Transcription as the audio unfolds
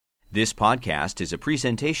This podcast is a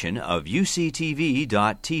presentation of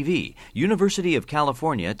UCTV.tv, University of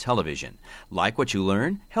California Television. Like what you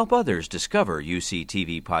learn? Help others discover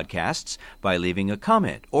UCTV podcasts by leaving a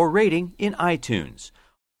comment or rating in iTunes.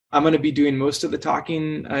 I'm going to be doing most of the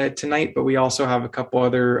talking tonight, but we also have a couple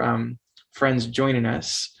other friends joining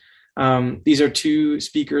us. These are two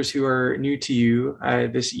speakers who are new to you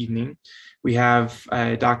this evening. We have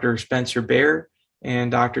Dr. Spencer Baer and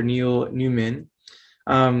Dr. Neil Newman.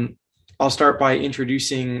 I'll start by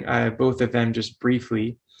introducing both of them just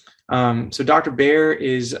briefly. So Dr. Baer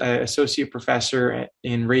is an associate professor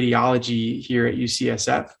in radiology here at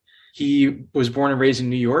UCSF. He was born and raised in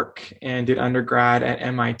New York and did undergrad at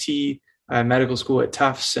MIT, medical school at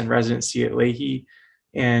Tufts, and residency at Lahey.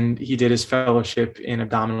 And he did his fellowship in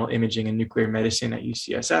abdominal imaging and nuclear medicine at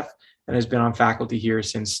UCSF and has been on faculty here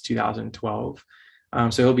since 2012.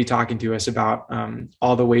 So he'll be talking to us about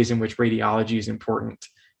all the ways in which radiology is important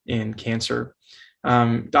in cancer.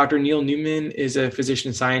 Dr. Neil Newman is a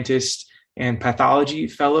physician scientist and pathology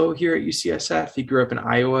fellow here at UCSF. He grew up in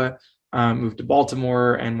Iowa, moved to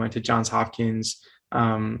Baltimore, and went to Johns Hopkins,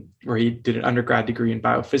 where he did an undergrad degree in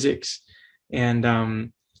biophysics.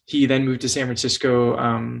 And he then moved to San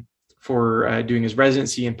Francisco for doing his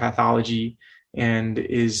residency in pathology, and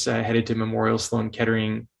is headed to Memorial Sloan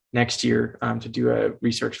Kettering next year to do a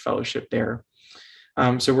research fellowship there.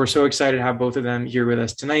 So we're so excited to have both of them here with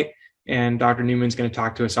us tonight. And Dr. Newman's going to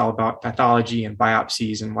talk to us all about pathology and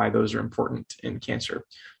biopsies and why those are important in cancer.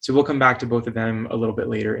 So we'll come back to both of them a little bit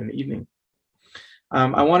later in the evening.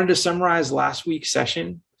 I wanted to summarize last week's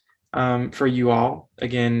session for you all,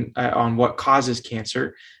 again, on what causes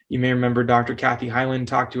cancer. You may remember Dr. Kathy Hyland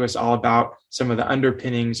talked to us all about some of the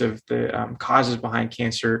underpinnings of the causes behind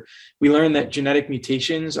cancer. We learned that genetic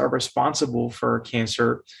mutations are responsible for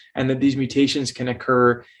cancer, and that these mutations can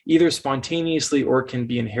occur either spontaneously or can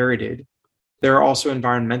be inherited. There are also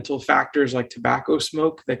environmental factors like tobacco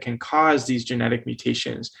smoke that can cause these genetic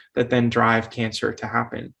mutations that then drive cancer to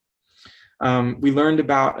happen. We learned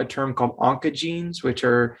about a term called oncogenes, which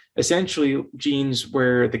are essentially genes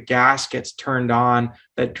where the gas gets turned on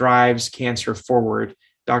that drives cancer forward.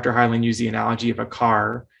 Dr. Hyland used the analogy of a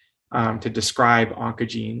car to describe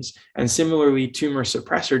oncogenes. And similarly, tumor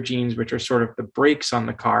suppressor genes, which are sort of the brakes on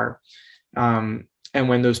the car. And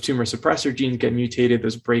when those tumor suppressor genes get mutated,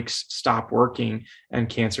 those brakes stop working, and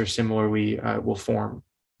cancer similarly will form.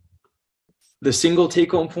 The single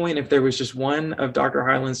take-home point, if there was just one of Dr.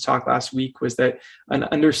 Hyland's talk last week, was that an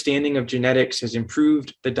understanding of genetics has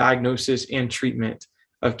improved the diagnosis and treatment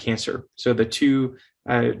of cancer. So the two,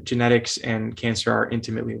 genetics and cancer, are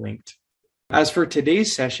intimately linked. As for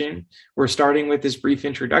today's session, we're starting with this brief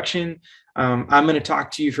introduction. I'm going to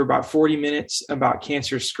talk to you for about 40 minutes about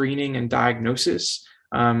cancer screening and diagnosis,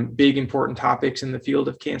 big important topics in the field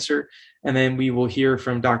of cancer. And then we will hear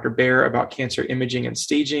from Dr. Baer about cancer imaging and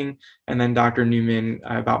staging, and then Dr. Newman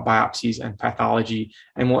about biopsies and pathology.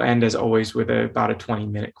 And we'll end, as always, with about a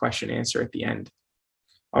 20-minute question answer at the end.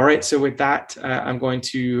 All right, so with that, I'm going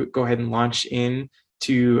to go ahead and launch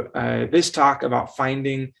into this talk about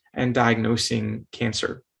finding and diagnosing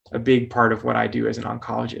cancer, a big part of what I do as an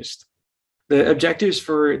oncologist. The objectives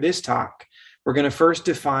for this talk: we're going to first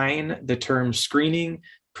define the terms screening,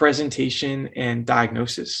 presentation, and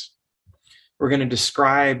diagnosis. We're going to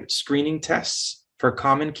describe screening tests for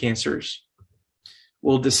common cancers.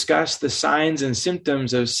 We'll discuss the signs and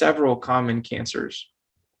symptoms of several common cancers.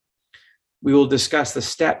 We will discuss the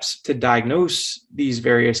steps to diagnose these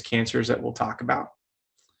various cancers that we'll talk about.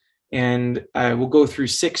 And we'll go through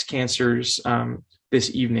 6 cancers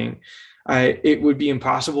this evening. It would be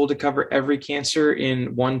impossible to cover every cancer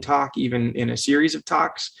in one talk, even in a series of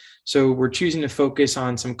talks. So we're choosing to focus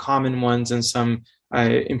on some common ones and some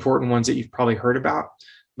important ones that you've probably heard about,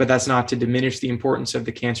 but that's not to diminish the importance of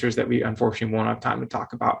the cancers that we unfortunately won't have time to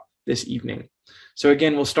talk about this evening. So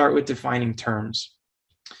again, we'll start with defining terms.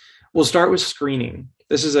 We'll start with screening.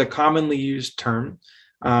 This is a commonly used term.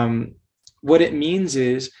 What it means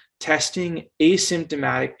is testing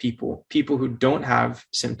asymptomatic people who don't have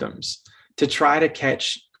symptoms, to try to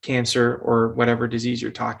catch cancer or whatever disease you're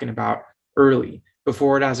talking about early,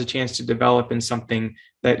 before it has a chance to develop in something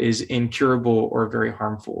that is incurable or very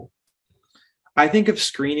harmful. I think of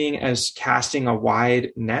screening as casting a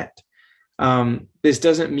wide net. This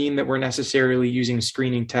doesn't mean that we're necessarily using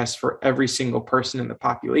screening tests for every single person in the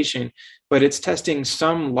population, but it's testing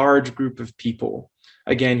some large group of people,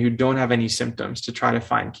 again, who don't have any symptoms, to try to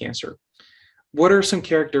find cancer. What are some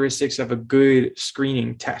characteristics of a good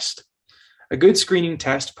screening test? A good screening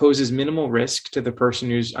test poses minimal risk to the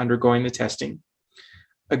person who's undergoing the testing.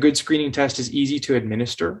 A good screening test is easy to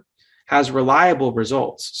administer, has reliable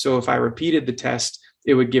results. So if I repeated the test,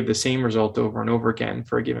 it would give the same result over and over again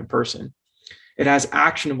for a given person. It has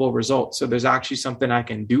actionable results. So there's actually something I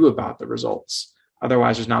can do about the results.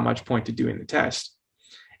 Otherwise, there's not much point to doing the test.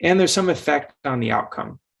 And there's some effect on the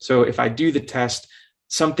outcome. So if I do the test,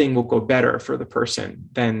 something will go better for the person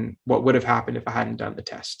than what would have happened if I hadn't done the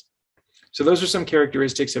test. So those are some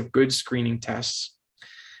characteristics of good screening tests.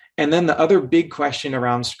 And then the other big question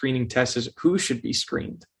around screening tests is who should be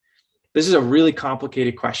screened? This is a really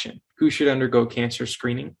complicated question. Who should undergo cancer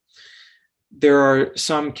screening? There are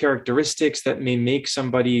some characteristics that may make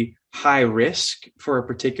somebody high risk for a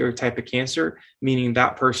particular type of cancer, meaning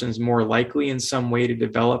that person's more likely in some way to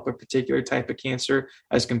develop a particular type of cancer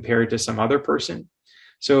as compared to some other person.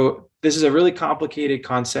 So this is a really complicated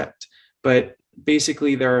concept, but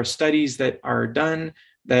basically there are studies that are done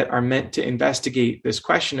that are meant to investigate this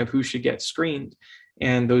question of who should get screened.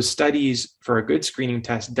 And those studies for a good screening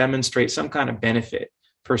test demonstrate some kind of benefit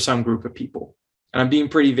for some group of people. And I'm being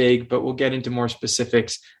pretty vague, but we'll get into more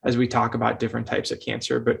specifics as we talk about different types of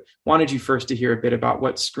cancer. But wanted you first to hear a bit about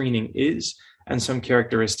what screening is and some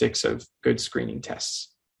characteristics of good screening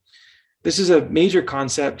tests. This is a major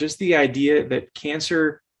concept, just the idea that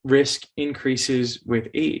cancer risk increases with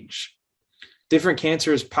age. Different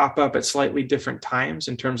cancers pop up at slightly different times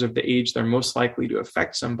in terms of the age they're most likely to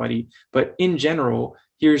affect somebody. But in general,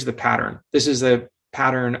 here's the pattern. This is a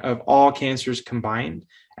pattern of all cancers combined.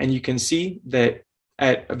 And you can see that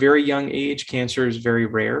at a very young age, cancer is very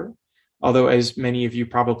rare. Although, as many of you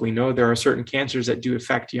probably know, there are certain cancers that do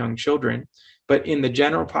affect young children. But in the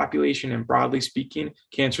general population and broadly speaking,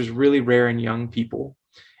 cancer is really rare in young people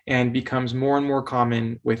and becomes more and more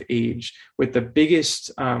common with age, with the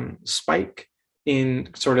biggest spike in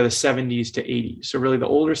sort of the 70s to 80s. So really, the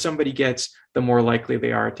older somebody gets, the more likely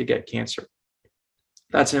they are to get cancer.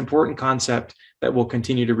 That's an important concept that we'll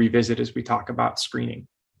continue to revisit as we talk about screening.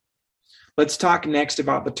 Let's talk next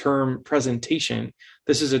about the term presentation.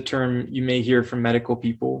 This is a term you may hear from medical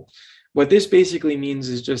people. What this basically means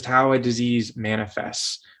is just how a disease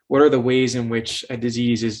manifests. What are the ways in which a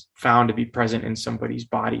disease is found to be present in somebody's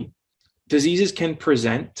body? Diseases can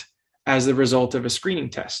present as the result of a screening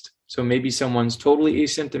test. So maybe someone's totally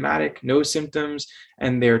asymptomatic, no symptoms,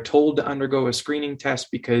 and they're told to undergo a screening test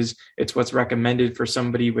because it's what's recommended for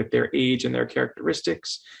somebody with their age and their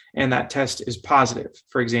characteristics. And that test is positive.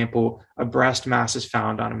 For example, a breast mass is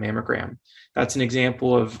found on a mammogram. That's an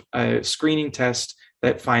example of a screening test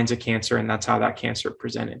that finds a cancer, and that's how that cancer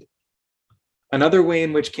presented. Another way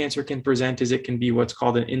in which cancer can present is it can be what's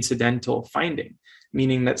called an incidental finding,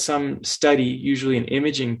 meaning that some study, usually an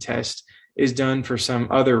imaging test, is done for some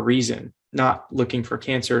other reason, not looking for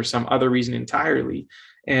cancer, some other reason entirely.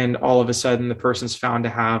 And all of a sudden, the person's found to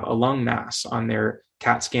have a lung mass on their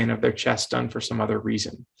CAT scan of their chest done for some other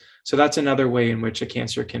reason. So that's another way in which a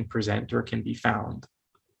cancer can present or can be found.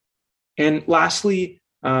 And lastly,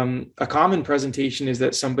 a common presentation is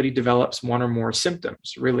that somebody develops one or more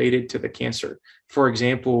symptoms related to the cancer. For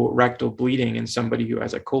example, rectal bleeding in somebody who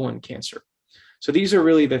has a colon cancer. So these are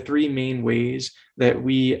really the three main ways that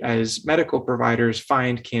we as medical providers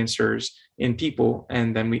find cancers in people,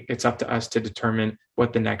 and then it's up to us to determine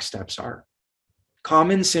what the next steps are.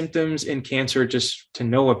 Common symptoms in cancer, just to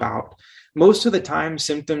know about. Most of the time,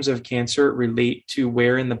 symptoms of cancer relate to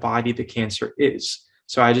where in the body the cancer is.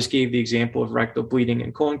 So I just gave the example of rectal bleeding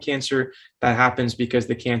and colon cancer. That happens because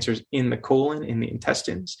the cancer is in the colon, in the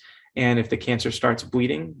intestines. And if the cancer starts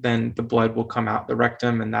bleeding, then the blood will come out the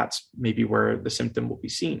rectum, and that's maybe where the symptom will be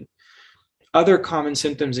seen. Other common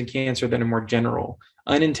symptoms in cancer that are more general: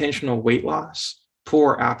 unintentional weight loss,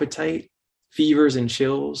 poor appetite, fevers and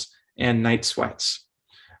chills, and night sweats.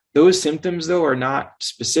 Those symptoms, though, are not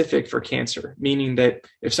specific for cancer, meaning that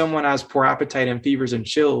if someone has poor appetite and fevers and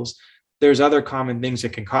chills, there's other common things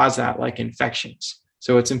that can cause that, like infections.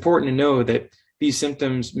 So it's important to know that these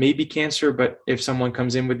symptoms may be cancer, but if someone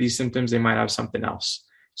comes in with these symptoms, they might have something else.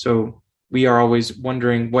 So we are always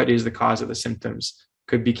wondering, what is the cause of the symptoms?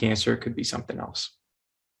 Could be cancer, could be something else.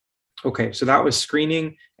 Okay, so that was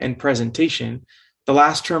screening and presentation. The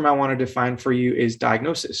last term I want to define for you is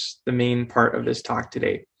diagnosis, the main part of this talk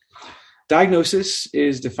today. Diagnosis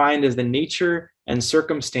is defined as the nature and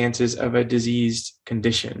circumstances of a diseased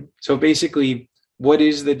condition. So basically, what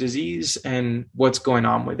is the disease and what's going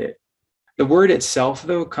on with it? The word itself,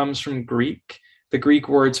 though, comes from Greek. The Greek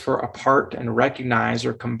words for apart and recognize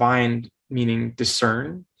or combined, meaning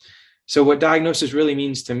discern. So what diagnosis really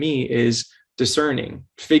means to me is discerning,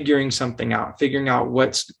 figuring something out, figuring out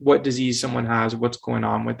what disease someone has, what's going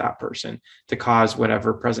on with that person to cause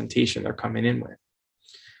whatever presentation they're coming in with.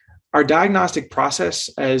 Our diagnostic process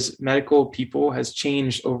as medical people has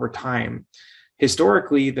changed over time.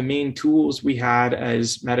 Historically, the main tools we had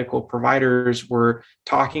as medical providers were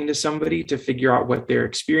talking to somebody to figure out what their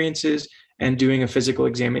experience is and doing a physical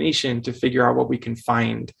examination to figure out what we can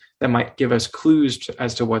find that might give us clues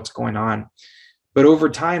as to what's going on. But over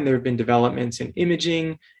time, there have been developments in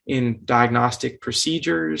imaging, in diagnostic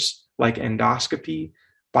procedures like endoscopy,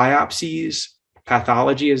 biopsies,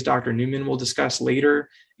 pathology, as Dr. Newman will discuss later,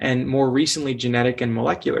 and more recently, genetic and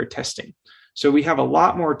molecular testing. So we have a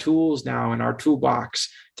lot more tools now in our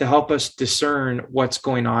toolbox to help us discern what's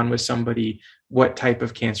going on with somebody, what type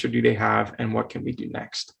of cancer do they have, and what can we do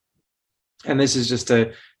next. And this is just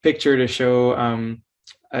a picture to show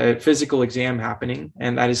a physical exam happening,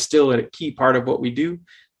 and that is still a key part of what we do.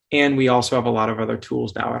 And we also have a lot of other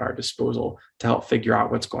tools now at our disposal to help figure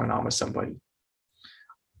out what's going on with somebody.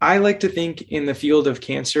 I like to think in the field of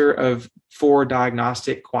cancer of 4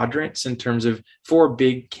 diagnostic quadrants in terms of 4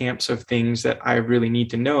 big camps of things that I really need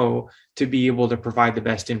to know to be able to provide the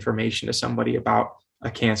best information to somebody about a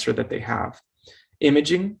cancer that they have.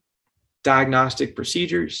 Imaging, diagnostic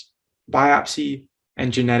procedures, biopsy,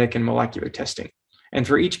 and genetic and molecular testing. And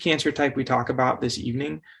for each cancer type we talk about this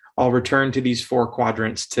evening, I'll return to these 4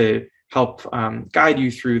 quadrants to help guide you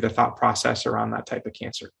through the thought process around that type of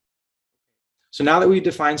cancer. So now that we've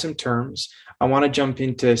defined some terms, I want to jump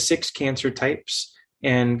into 6 cancer types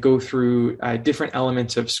and go through different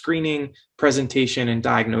elements of screening, presentation, and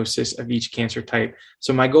diagnosis of each cancer type.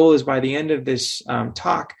 So my goal is by the end of this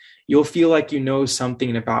talk, you'll feel like you know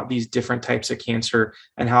something about these different types of cancer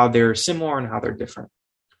and how they're similar and how they're different.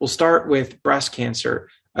 We'll start with breast cancer,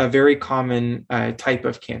 a very common type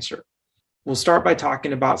of cancer. We'll start by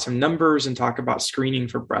talking about some numbers and talk about screening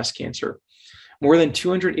for breast cancer. More than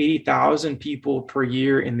 280,000 people per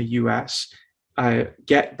year in the US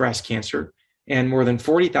get breast cancer, and more than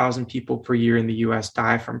 40,000 people per year in the US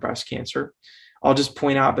die from breast cancer. I'll just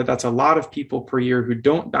point out that that's a lot of people per year who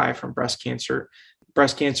don't die from breast cancer.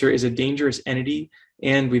 Breast cancer is a dangerous entity,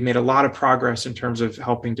 and we've made a lot of progress in terms of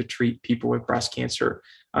helping to treat people with breast cancer,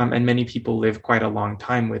 and many people live quite a long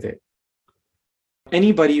time with it.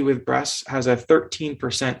 Anybody with breasts has a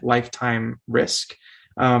 13% lifetime risk.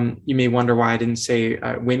 You may wonder why I didn't say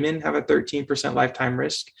women have a 13% lifetime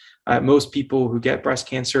risk. Most people who get breast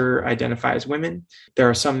cancer identify as women. There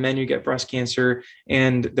are some men who get breast cancer,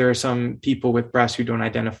 and there are some people with breasts who don't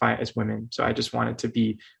identify as women. So I just wanted to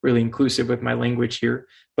be really inclusive with my language here.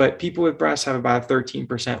 But people with breasts have about a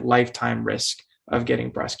 13% lifetime risk of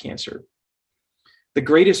getting breast cancer. The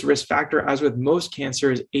greatest risk factor, as with most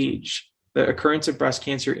cancer, is age. The occurrence of breast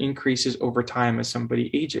cancer increases over time as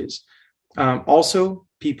somebody ages. Also,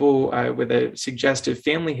 people with a suggestive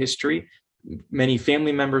family history, many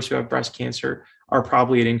family members who have breast cancer are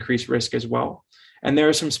probably at increased risk as well. And there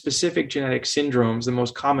are some specific genetic syndromes, the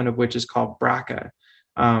most common of which is called BRCA,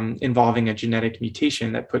 involving a genetic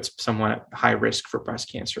mutation that puts someone at high risk for breast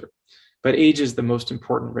cancer. But age is the most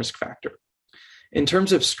important risk factor. In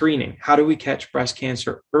terms of screening, how do we catch breast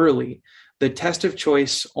cancer early? The test of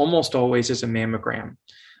choice almost always is a mammogram.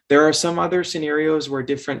 There are some other scenarios where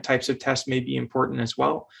different types of tests may be important as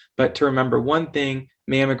well. But to remember one thing,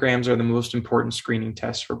 mammograms are the most important screening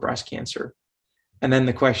tests for breast cancer. And then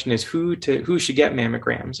the question is who should get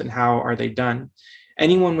mammograms and how are they done?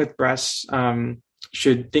 Anyone with breasts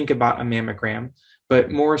should think about a mammogram,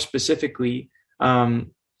 but more specifically,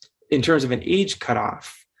 in terms of an age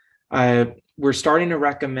cutoff, we're starting to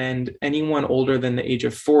recommend anyone older than the age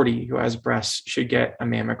of 40 who has breasts should get a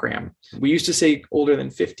mammogram. We used to say older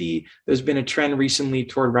than 50. There's been a trend recently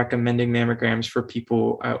toward recommending mammograms for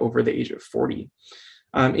people over the age of 40.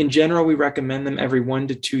 In general, we recommend them every 1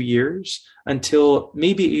 to 2 years until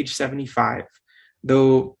maybe age 75,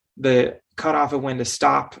 though the cutoff of when to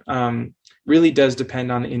stop really does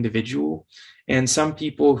depend on the individual. And some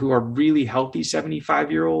people who are really healthy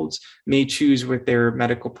 75-year-olds may choose with their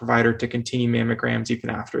medical provider to continue mammograms even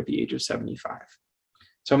after the age of 75.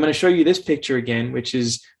 So I'm going to show you this picture again, which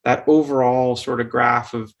is that overall sort of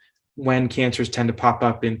graph of when cancers tend to pop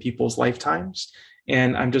up in people's lifetimes.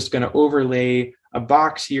 And I'm just going to overlay a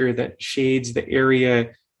box here that shades the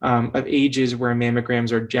area of ages where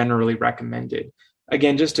mammograms are generally recommended.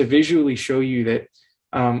 Again, just to visually show you that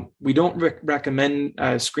we don't recommend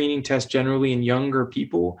screening tests generally in younger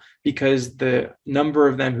people because the number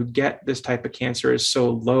of them who get this type of cancer is so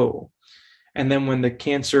low. And then when the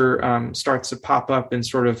cancer starts to pop up in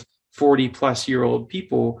sort of 40 plus year old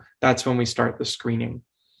people, that's when we start the screening.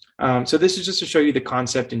 So this is just to show you the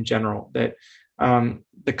concept in general that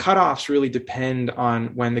the cutoffs really depend on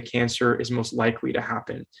when the cancer is most likely to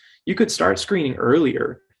happen. You could start screening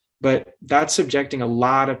earlier. but that's subjecting a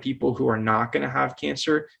lot of people who are not going to have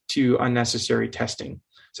cancer to unnecessary testing.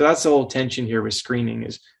 So that's the whole tension here with screening,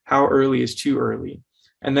 is how early is too early.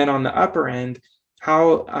 And then on the upper end,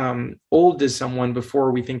 how old is someone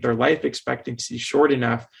before we think their life expectancy is short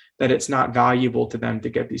enough that it's not valuable to them to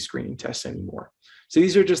get these screening tests anymore. So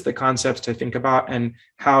these are just the concepts to think about and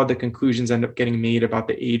how the conclusions end up getting made about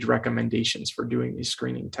the age recommendations for doing these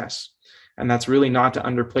screening tests. And that's really not to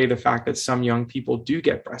underplay the fact that some young people do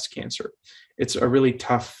get breast cancer. It's a really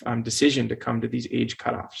tough decision to come to these age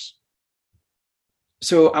cutoffs.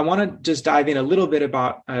 So I want to just dive in a little bit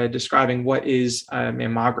about describing what is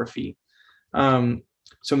mammography.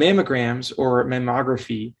 So mammograms or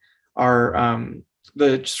mammography are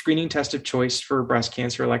the screening test of choice for breast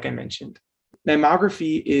cancer, like I mentioned.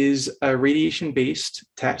 Mammography is a radiation-based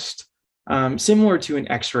test similar to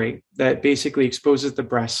an X-ray that basically exposes the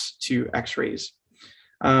breasts to X-rays.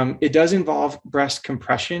 It does involve breast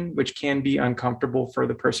compression, which can be uncomfortable for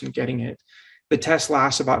the person getting it. The test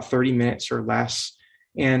lasts about 30 minutes or less,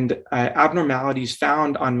 and abnormalities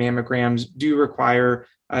found on mammograms do require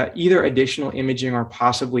either additional imaging or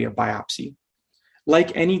possibly a biopsy.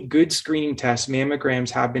 Like any good screening test,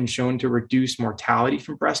 mammograms have been shown to reduce mortality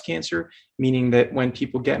from breast cancer, meaning that when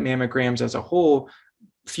people get mammograms as a whole,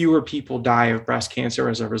 fewer people die of breast cancer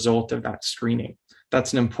as a result of that screening.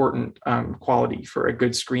 That's an important quality for a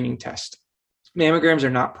good screening test. Mammograms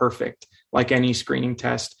are not perfect, like any screening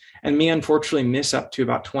test, and may unfortunately miss up to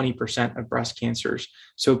about 20% of breast cancers.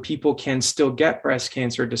 So people can still get breast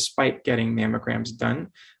cancer despite getting mammograms done,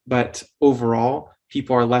 but overall,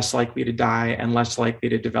 people are less likely to die and less likely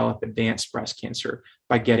to develop advanced breast cancer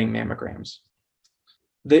by getting mammograms.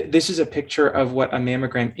 This is a picture of what a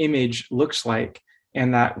mammogram image looks like,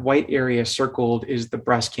 and that white area circled is the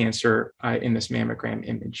breast cancer in this mammogram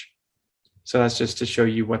image. So that's just to show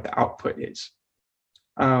you what the output is.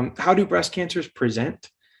 How do breast cancers present?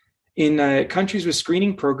 In countries with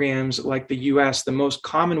screening programs like the US, the most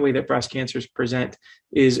common way that breast cancers present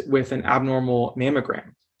is with an abnormal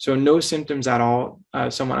mammogram. So no symptoms at all.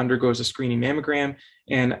 Someone undergoes a screening mammogram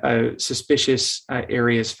and a suspicious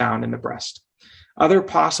area is found in the breast. Other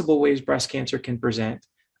possible ways breast cancer can present: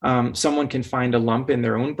 someone can find a lump in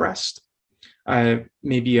their own breast.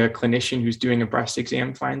 Maybe a clinician who's doing a breast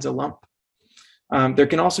exam finds a lump. There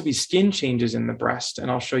can also be skin changes in the breast, and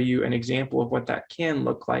I'll show you an example of what that can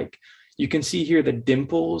look like. You can see here the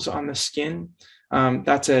dimples on the skin.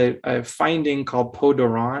 That's a finding called peau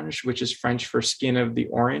d'orange, which is French for skin of the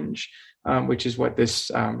orange, which is what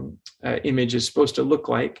this image is supposed to look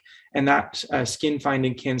like. And that skin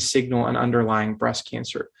finding can signal an underlying breast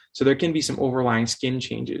cancer. So there can be some overlying skin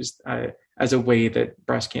changes as a way that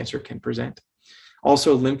breast cancer can present.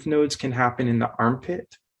 Also, lymph nodes can happen in the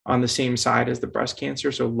armpit on the same side as the breast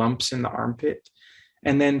cancer, so lumps in the armpit.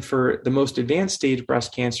 And then for the most advanced stage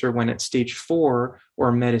breast cancer, when it's stage 4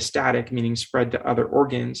 or metastatic, meaning spread to other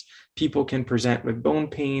organs, people can present with bone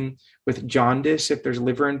pain, with jaundice if there's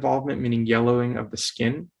liver involvement, meaning yellowing of the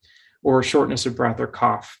skin, or shortness of breath or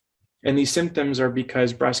cough. And these symptoms are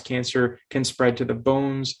because breast cancer can spread to the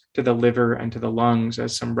bones, to the liver, and to the lungs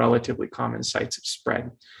as some relatively common sites of spread.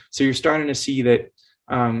 So you're starting to see that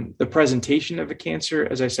the presentation of a cancer,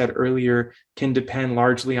 as I said earlier, can depend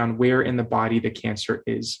largely on where in the body the cancer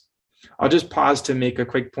is. I'll just pause to make a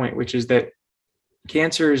quick point, which is that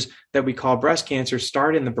cancers that we call breast cancer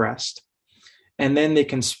start in the breast, and then they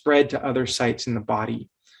can spread to other sites in the body.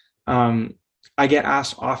 I get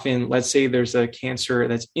asked often, let's say there's a cancer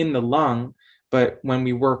that's in the lung, but when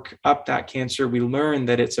we work up that cancer, we learn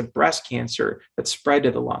that it's a breast cancer that spread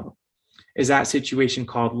to the lung. Is that situation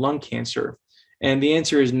called lung cancer? And the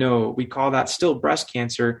answer is no. We call that still breast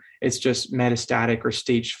cancer. It's just metastatic or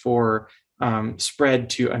stage 4 spread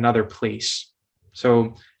to another place.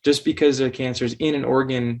 So just because the cancer is in an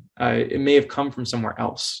organ, it may have come from somewhere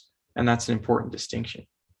else. And that's an important distinction.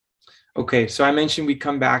 Okay, so I mentioned we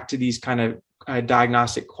come back to these kind of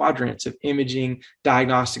diagnostic quadrants of imaging,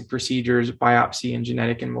 diagnostic procedures, biopsy, and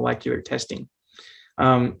genetic and molecular testing.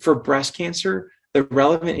 For breast cancer, the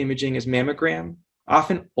relevant imaging is mammogram,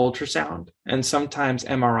 often ultrasound, and sometimes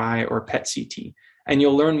MRI or PET-CT. And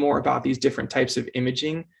you'll learn more about these different types of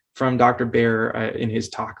imaging from Dr. Baer in his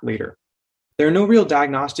talk later. There are no real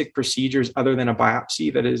diagnostic procedures other than a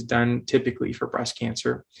biopsy that is done typically for breast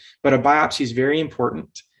cancer, but a biopsy is very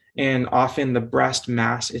important, and often the breast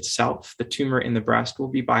mass itself, the tumor in the breast, will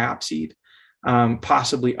be biopsied,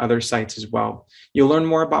 possibly other sites as well. You'll learn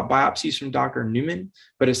more about biopsies from Dr. Newman,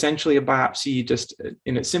 but essentially a biopsy, just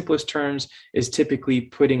in its simplest terms, is typically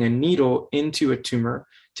putting a needle into a tumor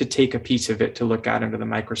to take a piece of it to look at under the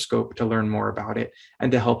microscope to learn more about it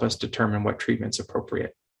and to help us determine what treatment's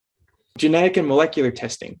appropriate. Genetic and molecular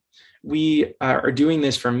testing. We are doing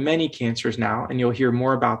this for many cancers now, and you'll hear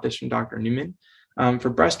more about this from Dr. Newman. For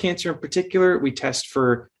breast cancer in particular, we test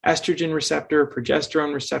for estrogen receptor,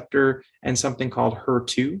 progesterone receptor, and something called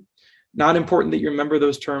HER2. Not important that you remember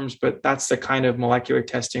those terms, but that's the kind of molecular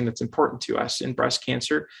testing that's important to us in breast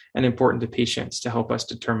cancer and important to patients to help us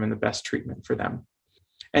determine the best treatment for them.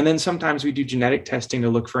 And then sometimes we do genetic testing to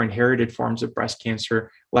look for inherited forms of breast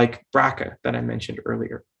cancer, like BRCA that I mentioned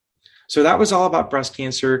earlier. So that was all about breast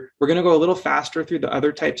cancer. We're going to go a little faster through the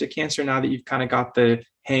other types of cancer now that you've kind of got the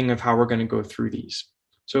hang of how we're going to go through these.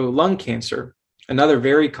 So lung cancer, another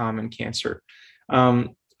very common cancer.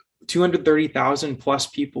 230,000 plus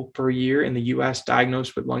people per year in the US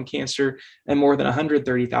diagnosed with lung cancer, and more than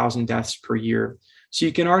 130,000 deaths per year. So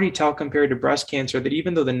you can already tell compared to breast cancer that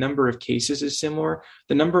even though the number of cases is similar,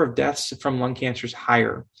 the number of deaths from lung cancer is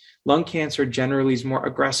higher. Lung cancer generally is more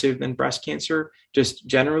aggressive than breast cancer, just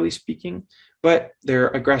generally speaking, but they're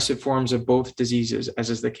aggressive forms of both diseases,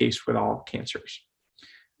 as is the case with all cancers.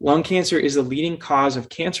 Lung cancer is the leading cause of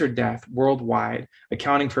cancer death worldwide,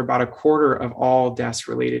 accounting for about a quarter of all deaths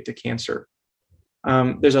related to cancer.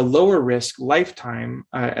 There's a lower risk lifetime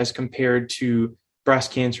as compared to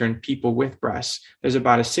breast cancer in people with breasts. There's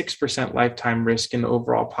about a 6% lifetime risk in the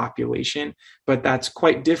overall population, but that's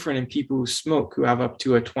quite different in people who smoke, who have up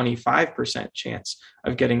to a 25% chance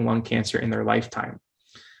of getting lung cancer in their lifetime.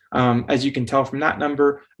 As you can tell from that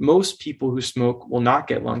number, most people who smoke will not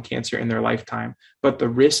get lung cancer in their lifetime, but the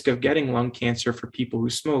risk of getting lung cancer for people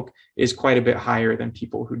who smoke is quite a bit higher than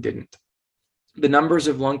people who didn't. The numbers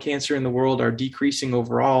of lung cancer in the world are decreasing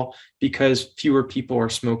overall because fewer people are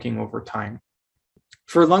smoking over time.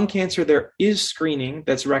 For lung cancer, there is screening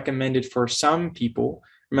that's recommended for some people.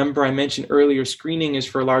 Remember, I mentioned earlier, screening is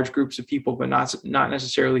for large groups of people, but not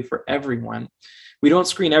necessarily for everyone. We don't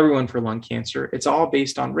screen everyone for lung cancer. It's all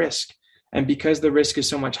based on risk. And because the risk is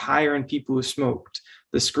so much higher in people who smoked,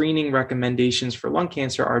 the screening recommendations for lung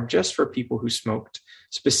cancer are just for people who smoked,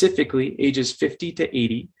 specifically ages 50 to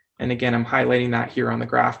 80. And again, I'm highlighting that here on the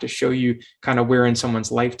graph to show you kind of where in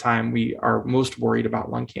someone's lifetime we are most worried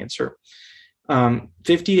about lung cancer. 50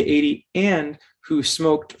 to 80 and who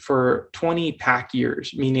smoked for 20 pack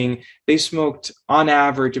years, meaning they smoked on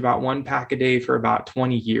average about 1 pack a day for about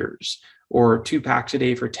 20 years or 2 packs a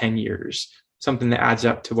day for 10 years, something that adds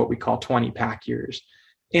up to what we call 20 pack years.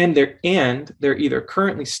 And they're either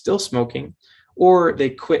currently still smoking or they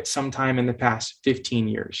quit sometime in the past 15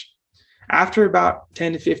 years. After about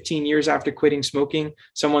 10 to 15 years after quitting smoking,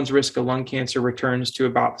 someone's risk of lung cancer returns to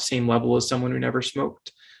about the same level as someone who never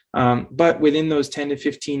smoked. But within those 10 to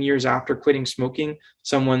 15 years after quitting smoking,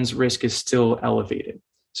 someone's risk is still elevated.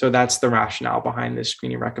 So that's the rationale behind this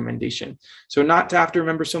screening recommendation. So not to have to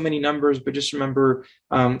remember so many numbers, but just remember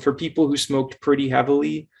for people who smoked pretty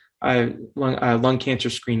heavily, lung cancer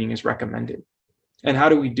screening is recommended. And how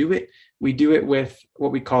do we do it? We do it with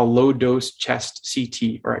what we call low-dose chest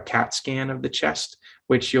CT, or a CAT scan of the chest,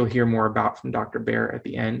 which you'll hear more about from Dr. Bear at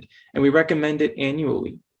the end. And we recommend it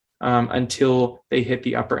annually. Until they hit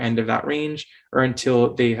the upper end of that range or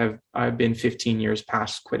until they have been 15 years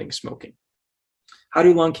past quitting smoking. How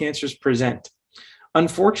do lung cancers present?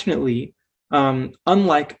 Unfortunately,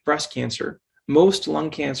 unlike breast cancer, most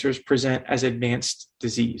lung cancers present as advanced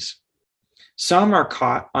disease. Some are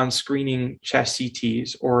caught on screening chest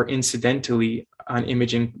CTs or incidentally on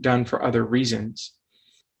imaging done for other reasons.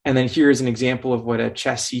 And then here is an example of what a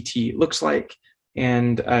chest CT looks like,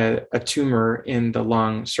 and a tumor in the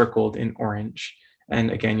lung circled in orange.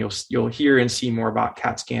 And again, you'll hear and see more about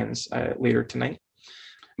CAT scans later tonight.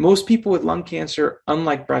 Most people with lung cancer,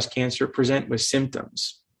 unlike breast cancer, present with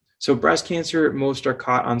symptoms. So breast cancer, most are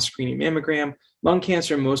caught on screening mammogram. Lung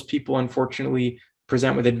cancer, most people unfortunately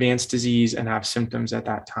present with advanced disease and have symptoms at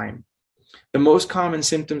that time. The most common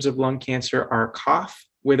symptoms of lung cancer are cough,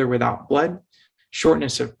 with or without blood,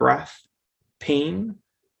 shortness of breath, pain,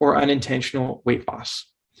 or unintentional weight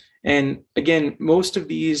loss. And again, most of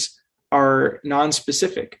these are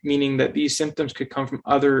non-specific, meaning that these symptoms could come from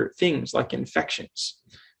other things like infections,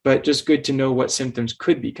 but just good to know what symptoms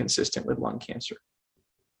could be consistent with lung cancer.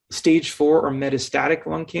 Stage 4 or metastatic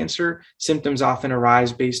lung cancer, symptoms often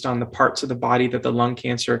arise based on the parts of the body that the lung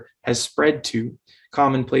cancer has spread to,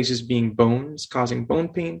 common places being bones, causing bone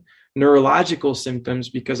pain, neurological symptoms,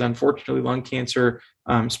 because unfortunately lung cancer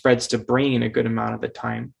spreads to brain a good amount of the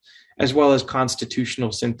time, as well as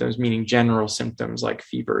constitutional symptoms, meaning general symptoms like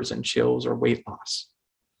fevers and chills or weight loss.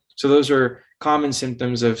 So those are common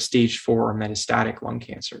symptoms of stage 4 or metastatic lung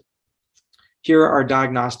cancer. Here are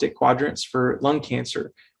diagnostic quadrants for lung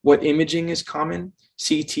cancer. What imaging is common?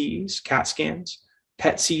 CTs, CAT scans.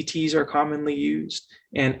 PET CTs are commonly used,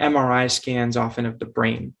 and MRI scans often of the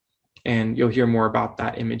brain. And you'll hear more about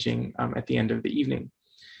that imaging at the end of the evening.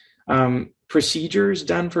 Procedures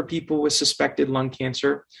done for people with suspected lung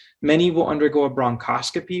cancer. Many will undergo a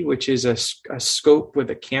bronchoscopy, which is a scope with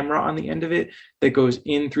a camera on the end of it that goes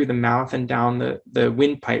in through the mouth and down the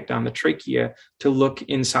windpipe, down the trachea, to look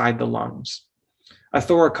inside the lungs. A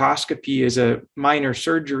thoracoscopy is a minor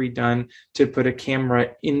surgery done to put a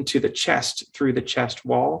camera into the chest through the chest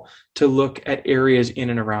wall to look at areas in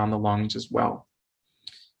and around the lungs as well.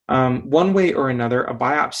 One way or another, a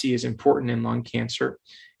biopsy is important in lung cancer,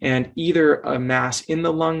 and either a mass in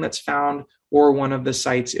the lung that's found or one of the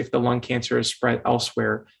sites, if the lung cancer is spread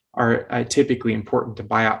elsewhere, are typically important to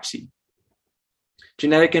biopsy.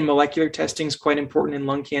 Genetic and molecular testing is quite important in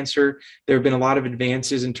lung cancer. There have been a lot of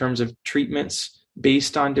advances in terms of treatments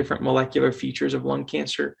based on different molecular features of lung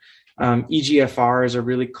cancer. EGFR is a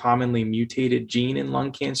really commonly mutated gene in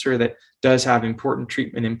lung cancer that does have important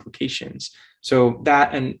treatment implications. So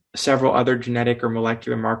that and several other genetic or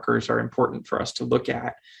molecular markers are important for us to look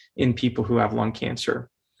at in people who have lung cancer.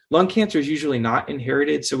 Lung cancer is usually not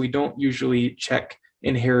inherited, so we don't usually check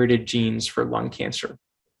inherited genes for lung cancer.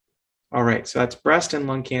 All right, so that's breast and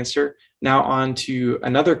lung cancer. Now on to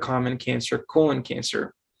another common cancer, colon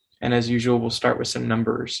cancer. And as usual, we'll start with some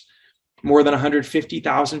numbers. More than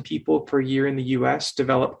 150,000 people per year in the US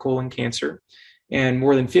develop colon cancer, and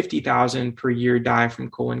more than 50,000 per year die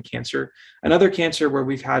from colon cancer. Another cancer where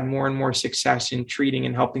we've had more and more success in treating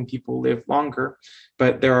and helping people live longer,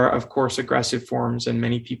 but there are, of course, aggressive forms, and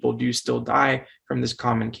many people do still die from this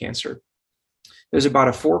common cancer. There's about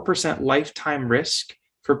a 4% lifetime risk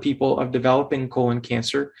for people of developing colon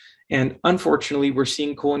cancer. And unfortunately, we're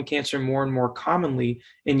seeing colon cancer more and more commonly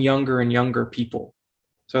in younger and younger people.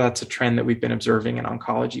 So that's a trend that we've been observing in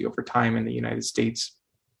oncology over time in the United States.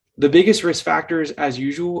 The biggest risk factors, as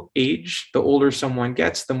usual, age. The older someone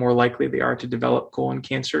gets, the more likely they are to develop colon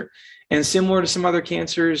cancer. And similar to some other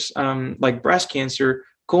cancers, like breast cancer,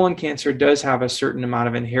 colon cancer does have a certain amount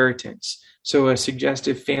of inheritance. So a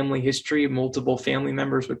suggestive family history, multiple family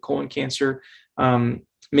members with colon cancer,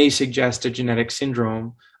 may suggest a genetic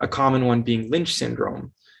syndrome, a common one being Lynch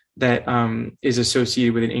syndrome, that is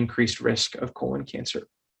associated with an increased risk of colon cancer.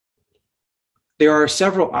 There are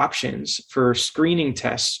several options for screening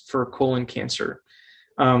tests for colon cancer.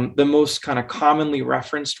 The most kind of commonly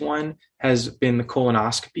referenced one has been the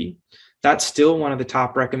colonoscopy. That's still one of the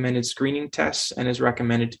top recommended screening tests and is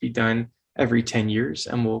recommended to be done every 10 years.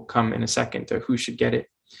 And we'll come in a second to who should get it.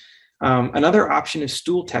 Another option is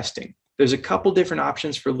stool testing. There's a couple different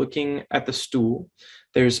options for looking at the stool.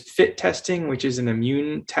 There's FIT testing, which is an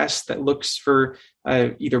immune test that looks for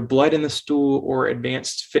either blood in the stool, or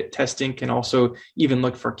advanced FIT testing can also even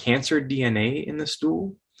look for cancer DNA in the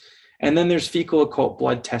stool. And then there's fecal occult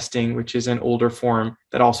blood testing, which is an older form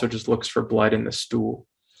that also just looks for blood in the stool.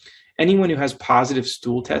 Anyone who has positive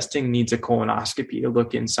stool testing needs a colonoscopy to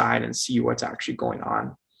look inside and see what's actually going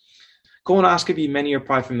on. Colonoscopy, many are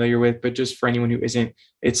probably familiar with, but just for anyone who isn't,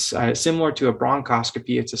 it's similar to a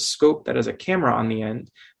bronchoscopy. It's a scope that has a camera on the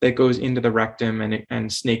end that goes into the rectum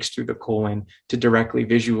and snakes through the colon to directly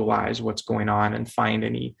visualize what's going on and find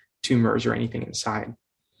any tumors or anything inside.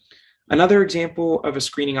 Another example of a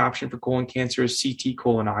screening option for colon cancer is CT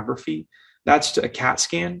colonography. That's a CAT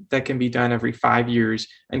scan that can be done every 5 years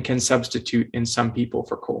and can substitute in some people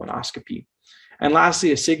for colonoscopy. And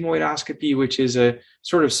lastly, a sigmoidoscopy, which is a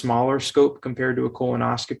sort of smaller scope compared to a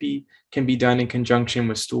colonoscopy, can be done in conjunction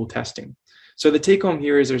with stool testing. So the take home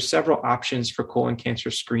here is there's several options for colon cancer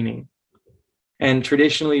screening. And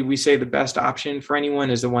traditionally, we say the best option for anyone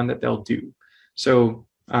is the one that they'll do. So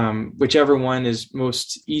whichever one is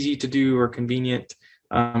most easy to do or convenient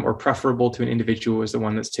or preferable to an individual is the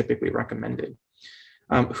one that's typically recommended.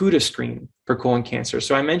 Who to screen for colon cancer.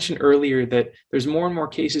 So I mentioned earlier that there's more and more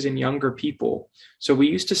cases in younger people. So we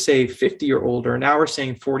used to say 50 or older. Now we're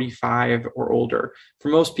saying 45 or older. For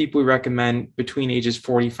most people, we recommend between ages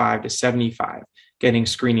 45 to 75 getting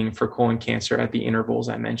screening for colon cancer at the intervals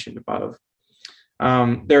I mentioned above.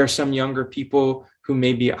 There are some younger people who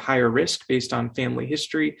may be at higher risk based on family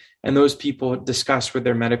history, and those people discuss with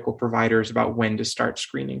their medical providers about when to start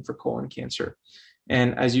screening for colon cancer.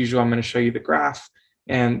 And as usual, I'm going to show you the graph.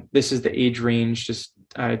 And this is the age range just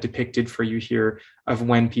depicted for you here of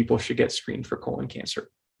when people should get screened for colon cancer.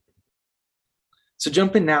 So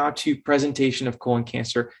jumping now to presentation of colon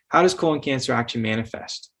cancer, how does colon cancer actually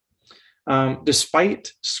manifest?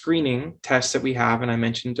 Despite screening tests that we have, and I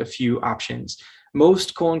mentioned a few options,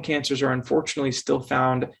 most colon cancers are unfortunately still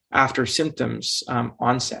found after symptoms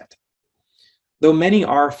onset. though many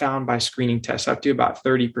are found by screening tests. Up to about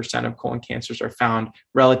 30% of colon cancers are found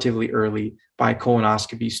relatively early by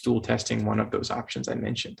colonoscopy, stool testing, one of those options I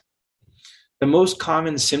mentioned. The most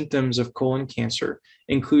common symptoms of colon cancer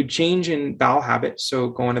include change in bowel habits, so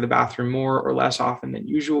going to the bathroom more or less often than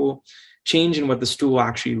usual, change in what the stool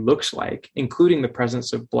actually looks like, including the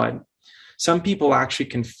presence of blood. Some people actually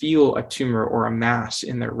can feel a tumor or a mass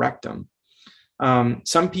in their rectum.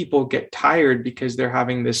 Some people get tired because they're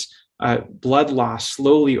having this blood loss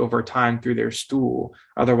slowly over time through their stool,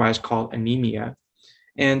 otherwise called anemia.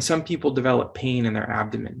 And some people develop pain in their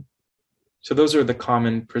abdomen. So those are the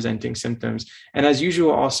common presenting symptoms. And as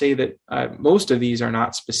usual, I'll say that most of these are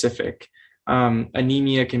not specific.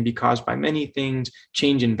 Anemia can be caused by many things.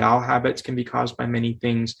 Change in bowel habits can be caused by many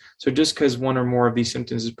things. So just because one or more of these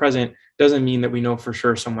symptoms is present doesn't mean that we know for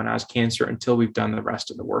sure someone has cancer until we've done the rest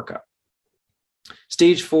of the workup.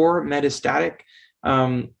 Stage 4, metastatic.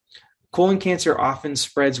 Colon cancer often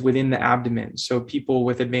spreads within the abdomen. So people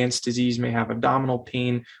with advanced disease may have abdominal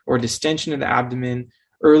pain or distension of the abdomen,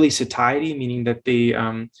 early satiety, meaning that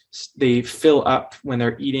they fill up when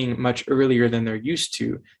they're eating much earlier than they're used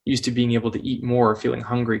to being able to eat more, feeling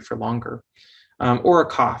hungry for longer, or a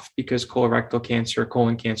cough, because colorectal cancer,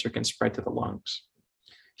 colon cancer can spread to the lungs.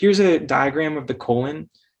 Here's a diagram of the colon.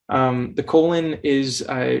 The colon is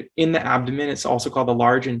in the abdomen. It's also called the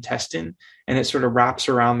large intestine, and it sort of wraps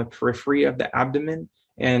around the periphery of the abdomen,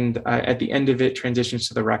 and at the end of it transitions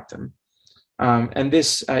to the rectum. And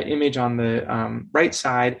this image on the right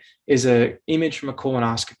side is an image from a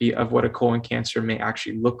colonoscopy of what a colon cancer may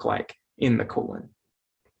actually look like in the colon.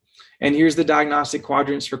 And here's the diagnostic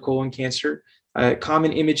quadrants for colon cancer.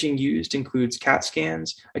 Common imaging used includes CAT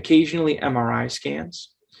scans, occasionally MRI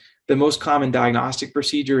scans. The most common diagnostic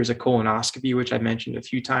procedure is a colonoscopy, which I've mentioned a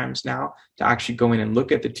few times now, to actually go in and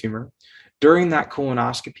look at the tumor. During that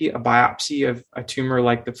colonoscopy, a biopsy of a tumor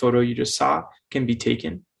like the photo you just saw can be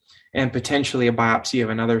taken, and potentially a biopsy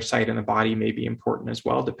of another site in the body may be important as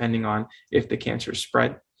well, depending on if the cancer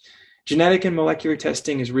spread. Genetic and molecular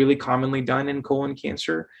testing is really commonly done in colon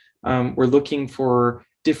cancer. We're looking for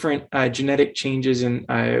different genetic changes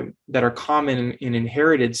that are common in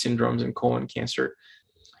inherited syndromes in colon cancer.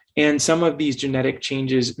 And some of these genetic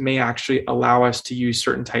changes may actually allow us to use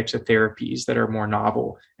certain types of therapies that are more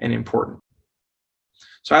novel and important.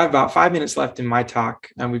 So I have about 5 minutes left in my talk,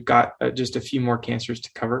 and we've got just a few more cancers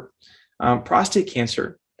to cover. Prostate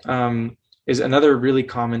cancer is another really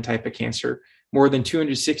common type of cancer. More than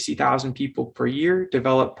 260,000 people per year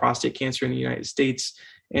develop prostate cancer in the United States,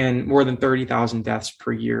 and more than 30,000 deaths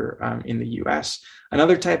per year in the US.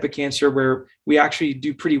 Another type of cancer where we actually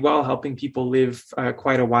do pretty well helping people live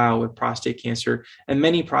quite a while with prostate cancer, and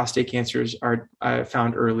many prostate cancers are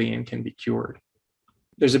found early and can be cured.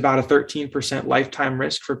 There's about a 13% lifetime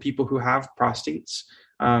risk for people who have prostates.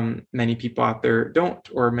 Many people out there don't,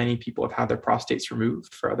 or many people have had their prostates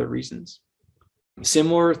removed for other reasons.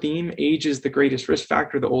 Similar theme, age is the greatest risk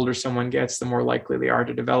factor. The older someone gets, the more likely they are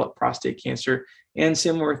to develop prostate cancer. And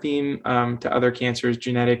similar theme to other cancers,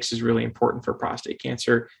 genetics is really important for prostate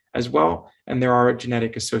cancer as well. And there are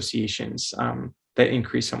genetic associations that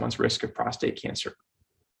increase someone's risk of prostate cancer.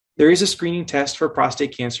 There is a screening test for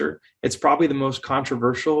prostate cancer. It's probably the most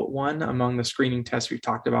controversial one among the screening tests we've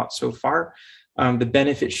talked about so far. The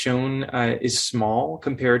benefit shown is small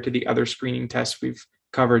compared to the other screening tests we've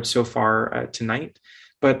covered so far tonight.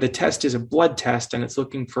 But the test is a blood test, and it's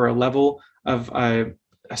looking for a level of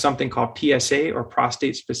something called PSA, or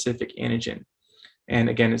prostate-specific antigen. And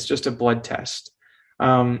again, it's just a blood test.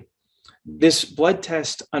 This blood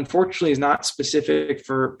test, unfortunately, is not specific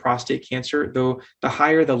for prostate cancer, though the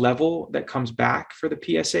higher the level that comes back for the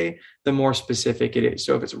PSA, the more specific it is.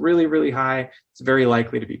 So if it's really, really high, it's very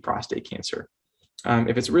likely to be prostate cancer.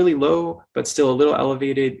 If it's really low, but still a little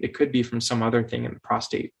elevated, it could be from some other thing in the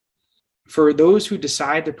prostate. For those who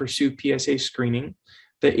decide to pursue PSA screening,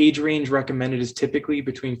 the age range recommended is typically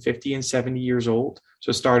between 50 and 70 years old.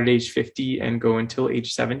 So start at age 50 and go until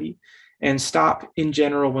age 70. And stop in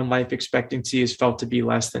general when life expectancy is felt to be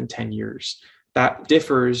less than 10 years. That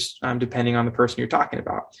differs depending on the person you're talking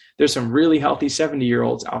about. There's some really healthy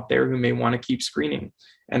 70-year-olds out there who may want to keep screening,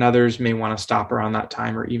 and others may want to stop around that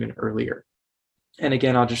time or even earlier. And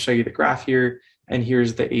again, I'll just show you the graph here. And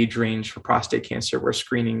here's the age range for prostate cancer where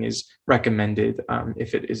screening is recommended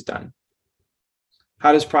if it is done.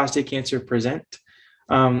 How does prostate cancer present?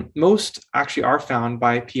 Most actually are found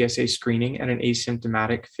by PSA screening at an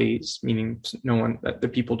asymptomatic phase, meaning the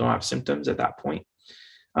people don't have symptoms at that point.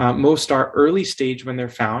 Most are early stage when they're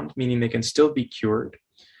found, meaning they can still be cured.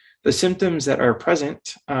 The symptoms that are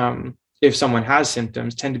present if someone has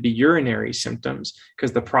symptoms, tend to be urinary symptoms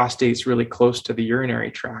because the prostate's really close to the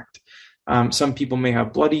urinary tract. Some people may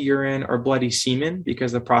have bloody urine or bloody semen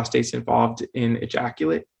because the prostate's involved in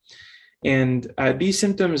ejaculate. And these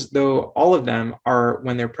symptoms, though, all of them are,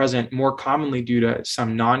 when they're present, more commonly due to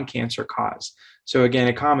some non-cancer cause. So again,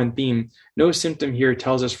 a common theme, no symptom here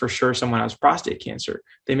tells us for sure someone has prostate cancer.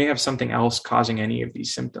 They may have something else causing any of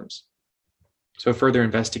these symptoms. So further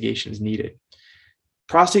investigation is needed.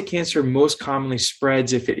 Prostate cancer most commonly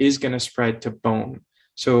spreads, if it is going to spread, to bone.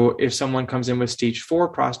 So if someone comes in with stage 4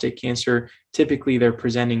 prostate cancer, typically their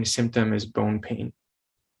presenting symptom is bone pain.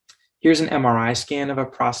 Here's an MRI scan of a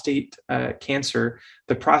prostate cancer.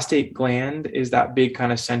 The prostate gland is that big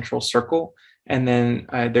kind of central circle. And then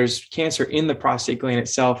there's cancer in the prostate gland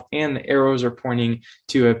itself, and the arrows are pointing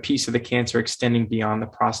to a piece of the cancer extending beyond the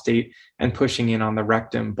prostate and pushing in on the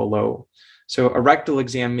rectum below. So a rectal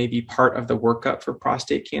exam may be part of the workup for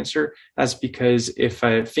prostate cancer. That's because if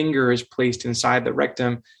a finger is placed inside the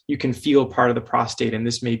rectum, you can feel part of the prostate, and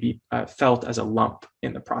this may be felt as a lump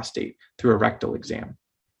in the prostate through a rectal exam.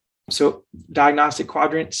 So diagnostic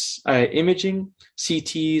quadrants, imaging,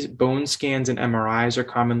 CTs, bone scans, and MRIs are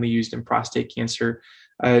commonly used in prostate cancer.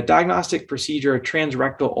 Diagnostic procedure, a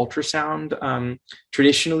transrectal ultrasound,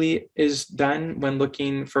 traditionally is done when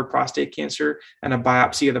looking for prostate cancer, and a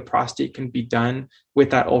biopsy of the prostate can be done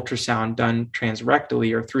with that ultrasound done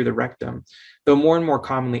transrectally or through the rectum, though more and more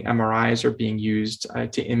commonly MRIs are being used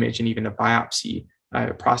to image and even to biopsy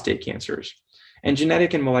prostate cancers. And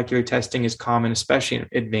genetic and molecular testing is common, especially in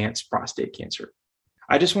advanced prostate cancer.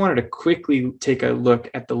 I just wanted to quickly take a look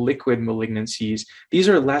at the liquid malignancies. These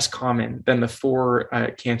are less common than the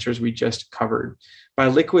 4 cancers we just covered. By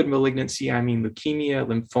liquid malignancy, I mean leukemia,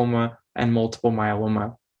 lymphoma, and multiple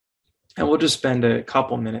myeloma. And we'll just spend a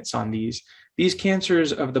couple minutes on these. These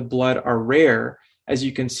cancers of the blood are rare, as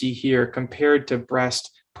you can see here, compared to breast,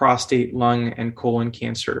 prostate, lung, and colon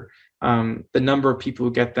cancer. The number of people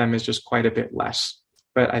who get them is just quite a bit less,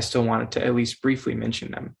 but I still wanted to at least briefly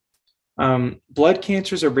mention them. Blood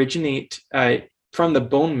cancers originate from the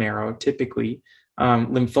bone marrow, typically.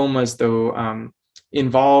 Lymphomas, though,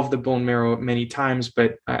 involve the bone marrow many times,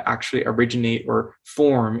 but actually originate or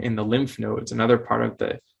form in the lymph nodes, another part of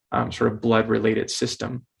the sort of blood-related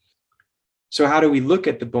system. So how do we look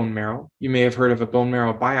at the bone marrow? You may have heard of a bone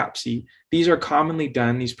marrow biopsy. These are commonly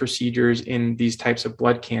done, these procedures, in these types of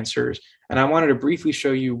blood cancers. And I wanted to briefly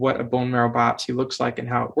show you what a bone marrow biopsy looks like and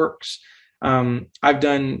how it works. I've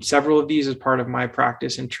done several of these as part of my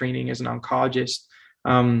practice and training as an oncologist.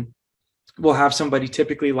 We'll have somebody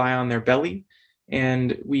typically lie on their belly,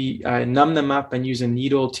 and we numb them up and use a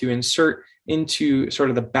needle to insert into sort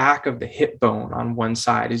of the back of the hip bone on one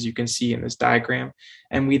side, as you can see in this diagram.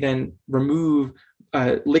 And we then remove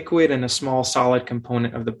liquid and a small solid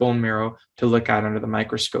component of the bone marrow to look at under the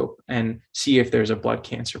microscope and see if there's a blood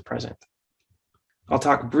cancer present. I'll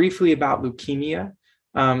talk briefly about leukemia.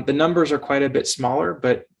 The numbers are quite a bit smaller,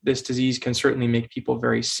 but this disease can certainly make people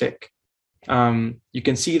very sick. You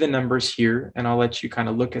can see the numbers here, and I'll let you kind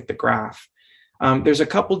of look at the graph. There's a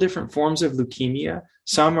couple different forms of leukemia.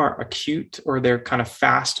 Some are acute, or they're kind of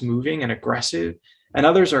fast moving and aggressive, and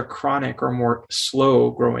others are chronic or more slow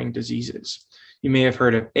growing diseases. You may have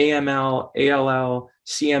heard of AML, ALL,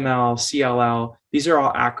 CML, CLL. These are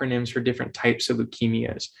all acronyms for different types of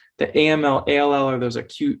leukemias. The AML, ALL are those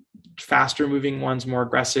acute, faster moving ones, more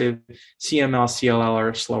aggressive. CML, CLL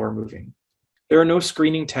are slower moving. There are no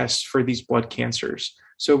screening tests for these blood cancers,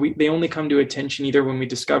 so they only come to attention either when we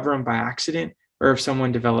discover them by accident or if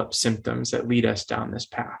someone develops symptoms that lead us down this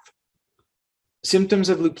path. Symptoms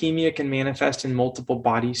of leukemia can manifest in multiple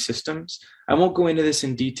body systems. I won't go into this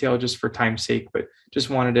in detail just for time's sake, but just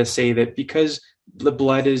wanted to say that because the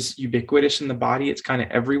blood is ubiquitous in the body, it's kind of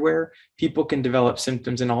everywhere, people can develop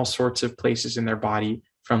symptoms in all sorts of places in their body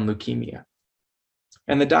from leukemia.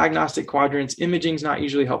 And the diagnostic quadrants, imaging is not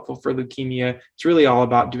usually helpful for leukemia. It's really all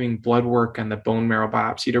about doing blood work and the bone marrow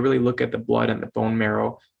biopsy to really look at the blood and the bone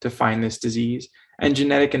marrow to find this disease. And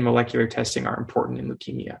genetic and molecular testing are important in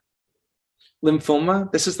leukemia.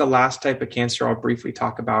 Lymphoma, this is the last type of cancer I'll briefly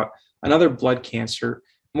talk about. Another blood cancer,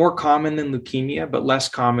 more common than leukemia, but less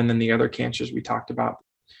common than the other cancers we talked about.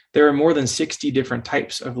 There are more than 60 different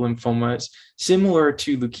types of lymphomas. Similar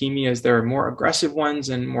to leukemias, there are more aggressive ones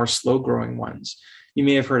and more slow-growing ones. You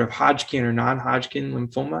may have heard of Hodgkin or non-Hodgkin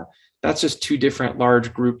lymphoma. That's just 2 different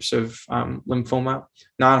large groups of lymphoma.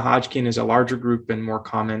 Non-Hodgkin is a larger group and more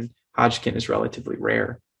common. Hodgkin is relatively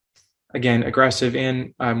rare. Again, aggressive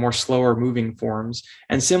and more slower moving forms.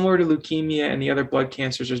 And similar to leukemia and the other blood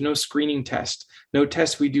cancers, there's no screening test, no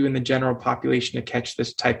test we do in the general population to catch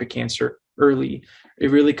this type of cancer early.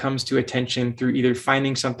 It really comes to attention through either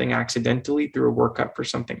finding something accidentally through a workup for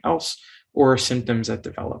something else or symptoms that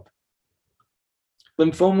develop.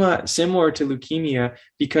 Lymphoma, similar to leukemia,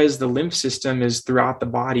 because the lymph system is throughout the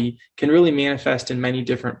body, can really manifest in many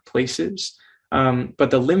different places. But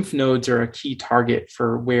the lymph nodes are a key target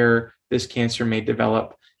for where this cancer may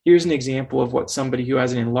develop. Here's an example of what somebody who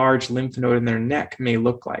has an enlarged lymph node in their neck may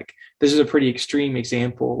look like. This is a pretty extreme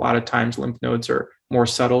example. A lot of times lymph nodes are more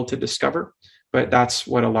subtle to discover, but that's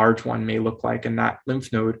what a large one may look like. And that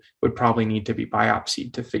lymph node would probably need to be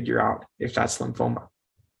biopsied to figure out if that's lymphoma.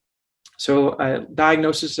 So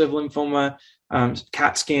diagnosis of lymphoma,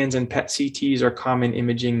 CAT scans and PET CTs are common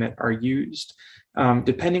imaging that are used.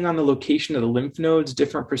 Depending on the location of the lymph nodes,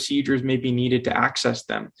 different procedures may be needed to access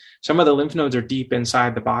them. Some of the lymph nodes are deep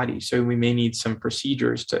inside the body, so we may need some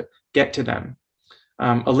procedures to get to them.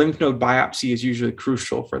 A lymph node biopsy is usually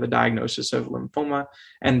crucial for the diagnosis of lymphoma,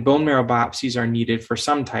 and bone marrow biopsies are needed for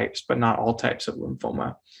some types, but not all types of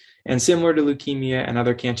lymphoma. And similar to leukemia and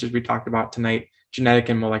other cancers we talked about tonight, genetic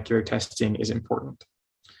and molecular testing is important.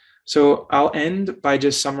 So I'll end by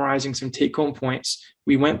just summarizing some take-home points.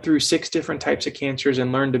 We went through 6 different types of cancers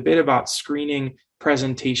and learned a bit about screening,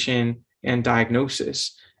 presentation, and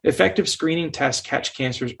diagnosis. Effective screening tests catch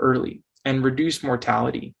cancers early and reduce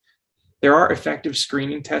mortality. There are effective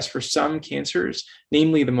screening tests for some cancers,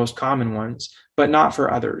 namely the most common ones, but not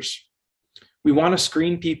for others. We want to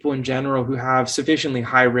screen people in general who have sufficiently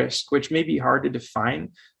high risk, which may be hard to define,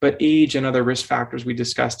 but age and other risk factors we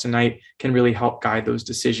discussed tonight can really help guide those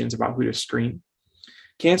decisions about who to screen.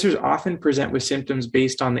 Cancers often present with symptoms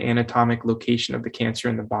based on the anatomic location of the cancer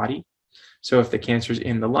in the body. So if the cancer is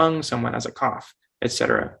in the lung, someone has a cough,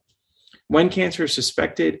 etc. When cancer is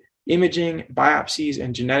suspected, imaging, biopsies,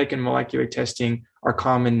 and genetic and molecular testing are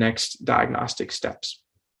common next diagnostic steps.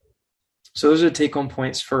 So those are the take-home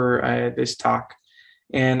points for this talk.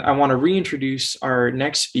 And I want to reintroduce our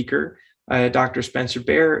next speaker, Dr. Spencer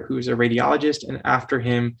Baer, who is a radiologist. And after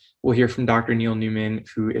him, we'll hear from Dr. Neil Newman,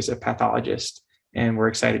 who is a pathologist. And we're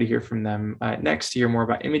excited to hear from them next to hear more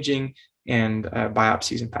about imaging and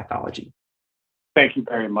biopsies and pathology. Thank you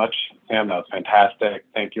very much, Sam. That was fantastic.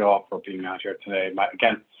 Thank you all for being out here today. My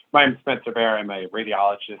name is Spencer Baer. I'm a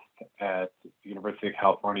radiologist at the University of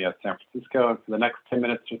California at San Francisco. And for the next 10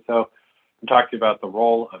 minutes or so, I'm talking about the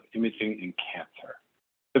role of imaging in cancer.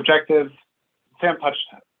 The objectives, Sam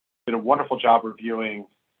did a wonderful job reviewing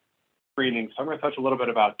screening, so I'm going to touch a little bit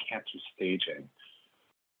about cancer staging.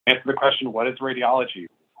 Answer the question, what is radiology?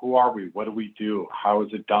 Who are we? What do we do? How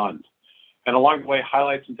is it done? And along the way,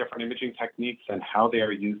 highlight some different imaging techniques and how they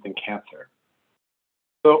are used in cancer.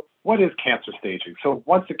 So what is cancer staging? So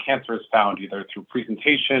once a cancer is found, either through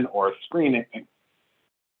presentation or screening,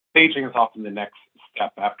 staging is often the next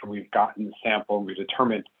step after we've gotten the sample and we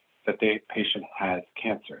determined that the patient has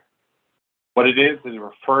cancer. What it is, it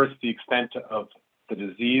refers to the extent of the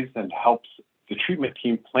disease and helps the treatment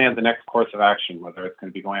team plan the next course of action, whether it's going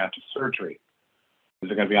to be going out to surgery, is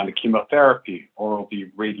it going to be on the chemotherapy, or will be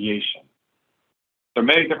radiation. There are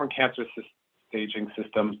many different cancer staging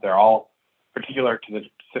systems. They're all particular to the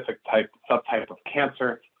specific subtype of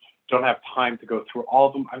cancer. Don't have time to go through all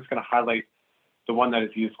of them. I'm just going to highlight the one that is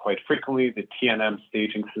used quite frequently, the TNM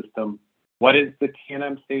staging system. What is the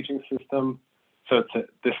TNM staging system? So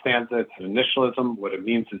this stands as an initialism. What it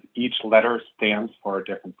means is each letter stands for a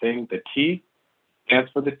different thing. The T stands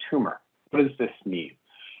for the tumor. What does this mean?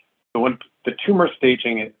 So when the tumor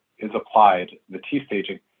staging is applied, the T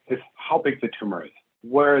staging is how big the tumor is.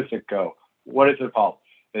 Where does it go? What does it involve?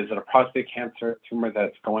 Is it a prostate cancer tumor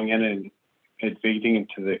that's going in and invading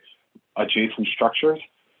into the adjacent structures?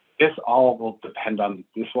 This all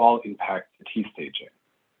impact the T staging.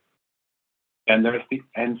 And there's the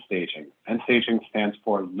N staging. N staging stands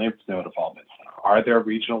for lymph node involvement. Are there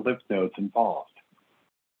regional lymph nodes involved?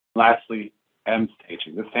 Lastly, M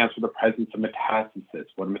staging. This stands for the presence of metastasis.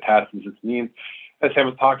 What metastasis means, as I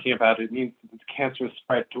was talking about, it means that the cancer is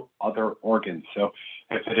spread to other organs. So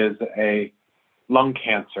if it is a lung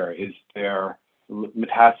cancer, is there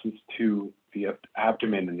metastasis to the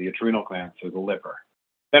abdomen and the adrenal glands or the liver?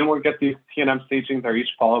 Then we'll get these TNM staging. They're each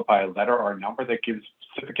followed by a letter or a number that gives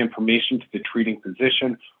specific information to the treating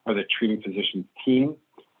physician or the treating physician's team.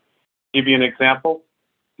 To give you an example,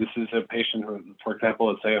 this is a patient who, for example,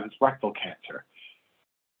 let's say has rectal cancer.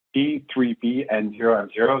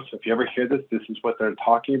 T3B-N0M0. So if you ever hear this, this is what they're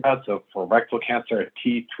talking about. So for rectal cancer,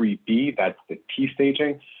 T3B, that's the T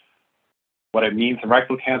staging. What it means in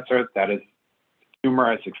rectal cancer, that is tumor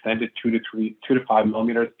has extended 2 to 5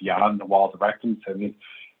 millimeters beyond the wall of the rectum. So it means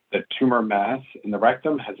the tumor mass in the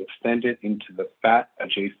rectum has extended into the fat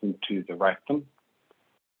adjacent to the rectum.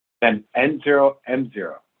 Then N0,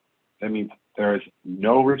 M0. That means there is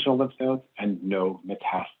no original lymph nodes and no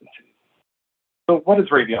metastases. So what is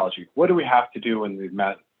radiology? What do we have to do in this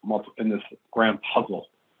grand puzzle?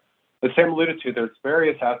 As Sam alluded to, there's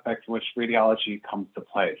various aspects in which radiology comes to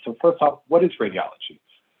play. So first off, what is radiology?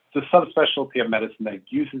 It's a subspecialty of medicine that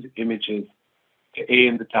uses images to aid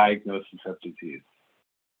in the diagnosis of disease.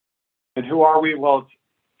 And who are we? Well,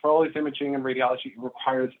 for all this imaging and radiology, it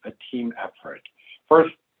requires a team effort.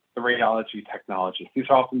 First, the radiology technologists. These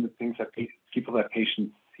are often the things that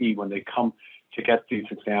patients see when they come to get these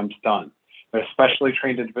exams done. They're specially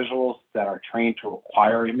trained individuals that are trained to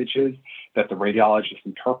acquire images that the radiologist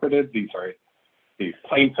interpreted. These are the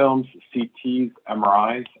plain films, CTs,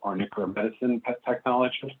 MRIs, or nuclear medicine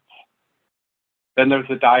technologists. Then there's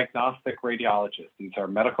the diagnostic radiologists. These are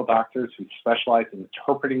medical doctors who specialize in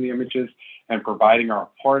interpreting the images and providing a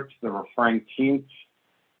report to the referring team.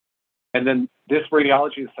 And then this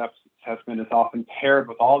radiology assessment is often paired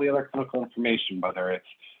with all the other clinical information, whether it's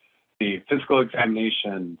the physical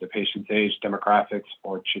examination, the patient's age, demographics,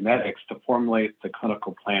 or genetics to formulate the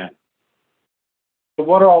clinical plan. So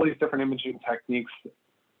what are all these different imaging techniques?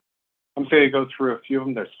 I'm going to go through a few of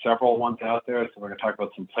them. There's several ones out there. So we're going to talk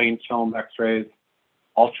about some plain film x-rays,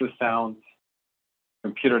 ultrasounds,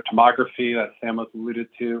 computer tomography that Sam has alluded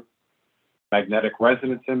to, magnetic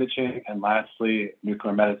resonance imaging, and lastly,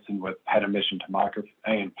 nuclear medicine with PET emission tomography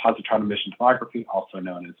and positron emission tomography, also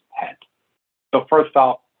known as PET. So first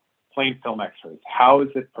off, plain film x-rays. How is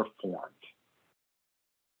it performed?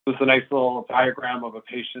 This is a nice little diagram of a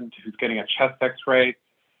patient who's getting a chest x-ray.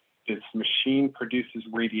 This machine produces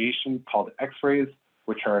radiation called x-rays,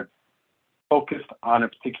 which are focused on a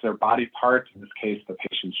particular body part, in this case, the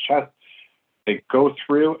patient's chest. They go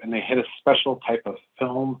through and they hit a special type of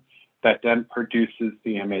film that then produces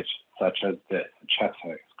the image such as this, a chest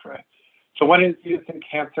x-ray. So when it's used in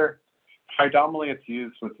cancer, predominantly it's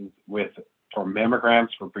used for mammograms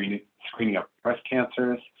for screening of breast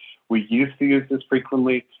cancers. We used to use this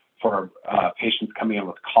frequently for patients coming in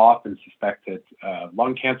with cough and suspected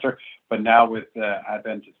lung cancer, but now with the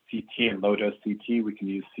advent of CT and low-dose CT, we can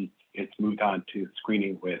use CT. It's moved on to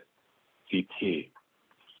screening with CT.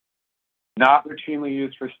 Not routinely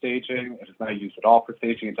used for staging. It is not used at all for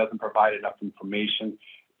staging. It doesn't provide enough information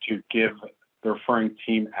to give the referring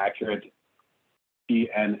team accurate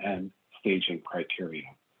CNN staging criteria.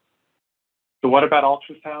 So what about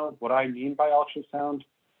ultrasound? What do I mean by ultrasound?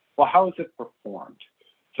 Well, how is it performed?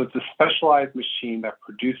 So it's a specialized machine that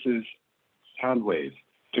produces sound waves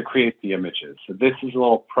to create the images. So this is a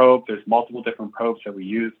little probe. There's multiple different probes that we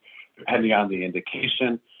use depending on the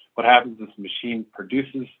indication. What happens is the machine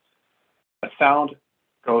produces a sound,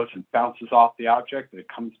 goes and bounces off the object, and it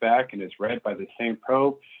comes back and is read by the same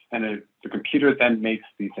probe, and the computer then makes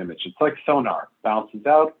these images. It's like sonar, bounces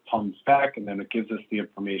out, comes back, and then it gives us the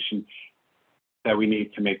information that we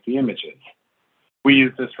need to make the images. We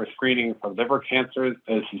use this for screening for liver cancers.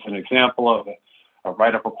 This is an example of a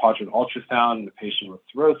right upper quadrant ultrasound in a patient with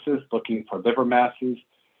cirrhosis looking for liver masses.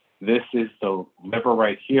 This is the liver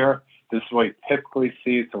right here. This is what you typically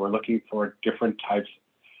see. So we're looking for different types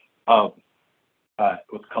of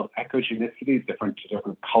what's called echogenicity, different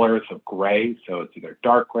colors of gray. So it's either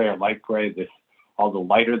dark gray or light gray. All the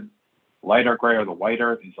lighter gray or the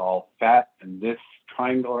whiter is all fat, and this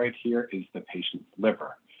triangle right here is the patient's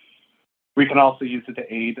liver. We can also use it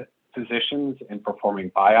to aid physicians in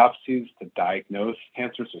performing biopsies to diagnose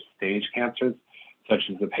cancers or stage cancers, such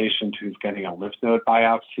as the patient who's getting a lymph node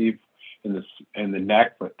biopsy in the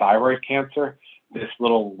neck for thyroid cancer. This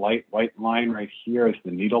little light white line right here is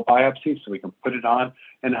the needle biopsy, so we can put it on,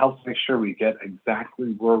 and it helps make sure we get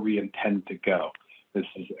exactly where we intend to go. This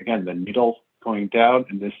is, again, the needle going down,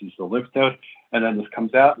 and this is the lymph node, and then this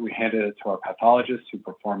comes out, and we hand it to our pathologist who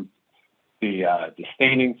performs the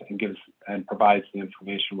stainings and provides the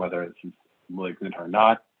information whether it's malignant or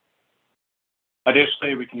not.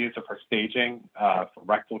 Additionally, we can use it for staging for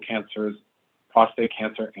rectal cancers, prostate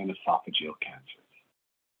cancer, and esophageal cancers.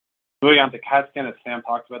 Moving on to CAT scan, as Sam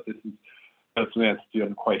talked about, this is something that's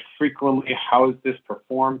done quite frequently. How is this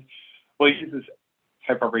performed? Well, it uses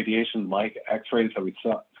type of radiation like X-rays that we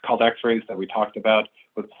saw. It's called X-rays that we talked about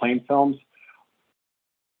with plain films.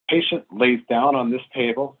 Patient lays down on this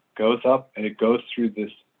table, goes up, and it goes through this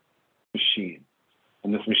machine.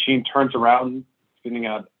 And this machine turns around, spinning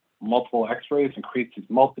out multiple X-rays and creates these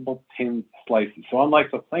multiple thin slices. So unlike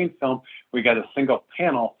the plain film, we got a single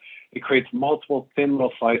panel. It creates multiple thin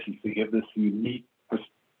little slices to give this unique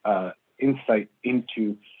insight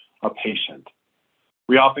into a patient.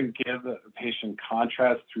 We often give a patient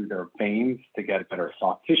contrast through their veins to get a better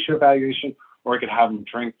soft tissue evaluation, or we could have them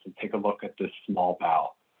drink to take a look at this small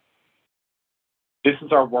bowel. This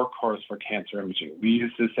is our workhorse for cancer imaging. We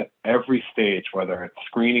use this at every stage, whether it's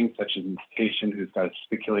screening, such as in this patient who's got a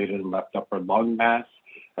spiculated left upper lung mass,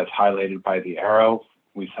 as highlighted by the arrow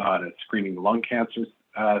we saw in a screening lung cancer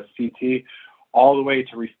CT, all the way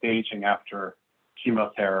to restaging after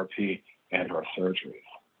chemotherapy and or surgeries.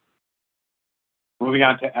 Moving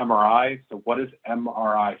on to MRI. So what does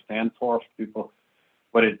MRI stand for people?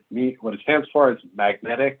 What it stands for is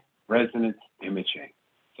magnetic resonance imaging.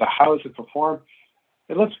 So how is it performed?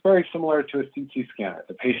 It looks very similar to a CT scanner.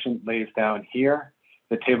 The patient lays down here,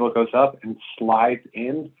 the table goes up and slides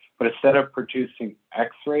in, but instead of producing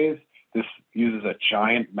X-rays, this uses a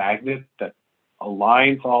giant magnet that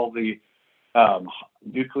aligns all the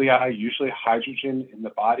nuclei, usually hydrogen in the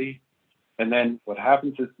body. And then what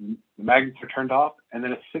happens is the magnets are turned off and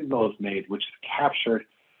then a signal is made, which is captured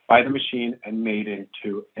by the machine and made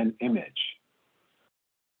into an image.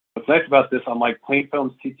 What's nice about this, unlike plain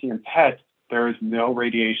film, CT, and PET, there is no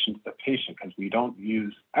radiation to the patient because we don't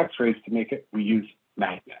use X-rays to make it, we use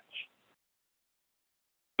magnets.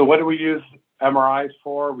 So what do we use MRIs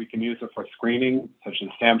for? We can use it for screening, such as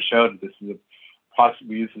Sam showed. This is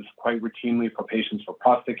we use this quite routinely for patients for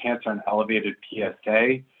prostate cancer and elevated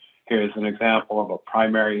PSA. Here's an example of a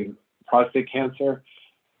primary prostate cancer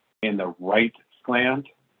in the right gland.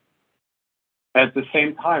 At the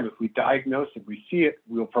same time, if we diagnose it, we see it,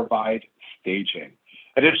 we'll provide staging.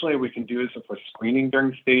 Additionally, we can do this for screening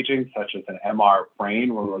during staging, such as an MR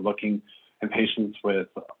brain, where we're looking in patients with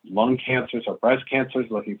lung cancers or breast cancers,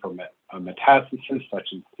 looking for metastasis, such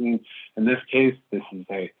as seen in this case. This is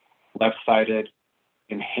a left-sided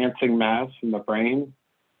enhancing mass in the brain,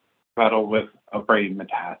 battle with a brain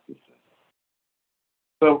metastasis.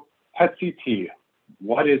 So PET-CT,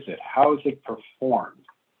 what is it? How is it performed?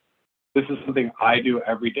 This is something I do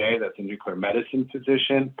every day. That's a nuclear medicine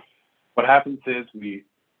physician. What happens is we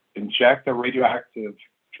inject a radioactive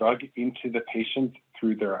drug into the patient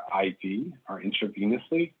through their IV or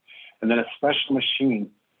intravenously, and then a special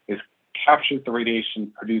machine captures the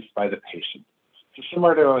radiation produced by the patient. So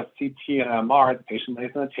similar to a CT and MR, the patient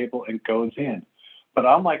lays on the table and goes in. But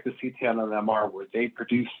unlike the CT and an MR, where they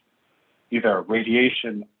produce either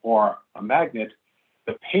radiation or a magnet,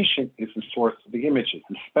 the patient is the source of the images.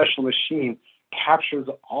 The special machine captures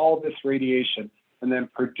all this radiation and then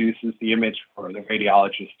produces the image for the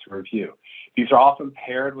radiologist to review. These are often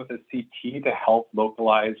paired with a CT to help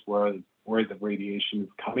localize where the radiation is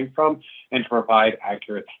coming from and to provide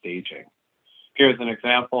accurate staging. Here's an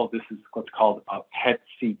example. This is what's called a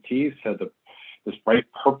PET-CT. So this bright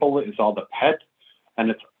purple is all the PET, and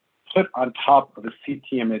it's put on top of a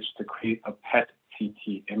CT image to create a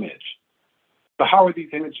PET-CT image. So how are these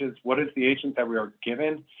images? What is the agent that we are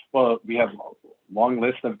given? Well, we have a long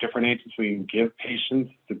list of different agents we can give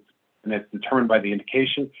patients, and it's determined by the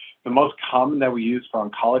indication. The most common that we use for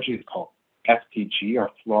oncology is called FDG, or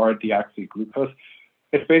fluorodeoxyglucose.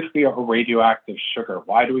 It's basically a radioactive sugar.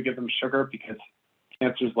 Why do we give them sugar? Because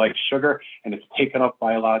cancers like sugar, and it's taken up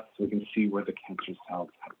by a lot, so we can see where the cancer cells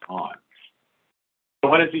have gone. So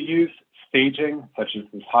when is it used? Staging, such as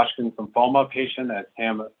this Hodgkin's lymphoma patient, as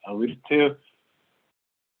Sam alluded to,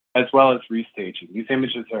 as well as restaging. These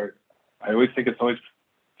images I always think it's always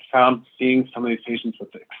found seeing some of these patients with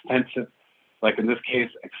extensive, like in this case,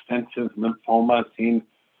 extensive lymphoma, seen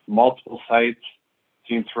multiple sites,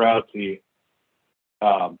 seen throughout the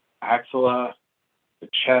axilla, the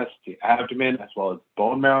chest, the abdomen, as well as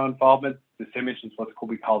bone marrow involvement. This image is what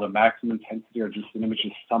we call the maximum intensity, or just an image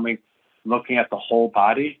of stomach looking at the whole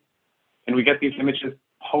body. And we get these images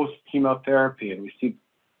post-chemotherapy, and we see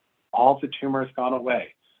all the tumors gone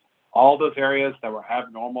away. All those areas that were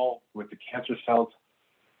abnormal with the cancer cells,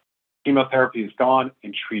 chemotherapy is gone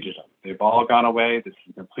and treated them. They've all gone away. This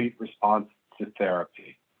is a complete response to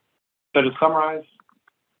therapy. So to summarize,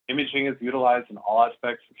 imaging is utilized in all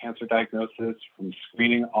aspects of cancer diagnosis, from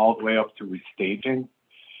screening all the way up to restaging.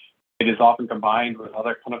 It is often combined with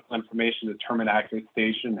other clinical information to determine accurate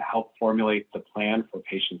staging and help formulate the plan for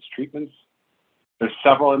patients' treatments. There's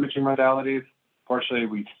several imaging modalities. Fortunately,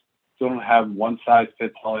 we still don't have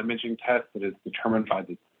one-size-fits-all imaging test that is determined by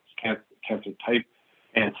the cancer type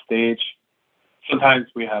and stage. Sometimes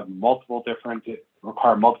we have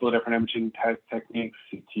require multiple different imaging techniques,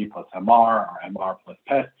 CT plus MR or MR plus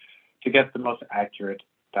PET, to get the most accurate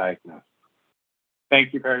diagnosis.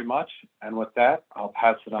 Thank you very much. And with that, I'll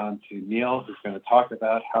pass it on to Neil, who's going to talk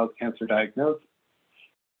about how cancer diagnosed,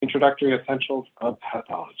 introductory essentials of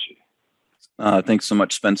pathology. Thanks so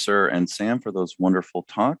much, Spencer and Sam, for those wonderful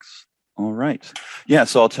talks. All right. Yeah,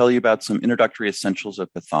 so I'll tell you about some introductory essentials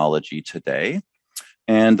of pathology today.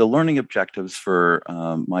 And the learning objectives for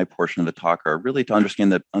my portion of the talk are really to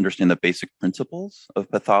understand the basic principles of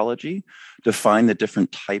pathology, define the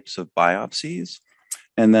different types of biopsies,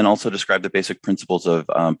 and then also describe the basic principles of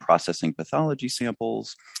processing pathology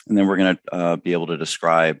samples. And then we're going to be able to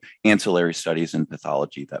describe ancillary studies in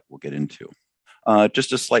pathology that we'll get into.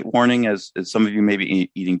 Just a slight warning, as some of you may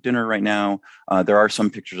be eating dinner right now, there are some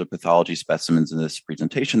pictures of pathology specimens in this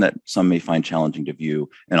presentation that some may find challenging to view,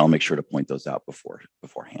 and I'll make sure to point those out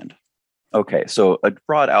beforehand. Okay, so a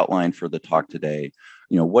broad outline for the talk today.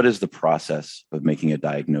 What is the process of making a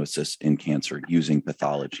diagnosis in cancer using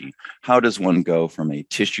pathology? How does one go from a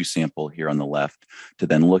tissue sample here on the left to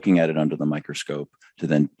then looking at it under the microscope to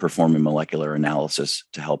then performing molecular analysis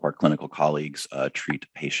to help our clinical colleagues treat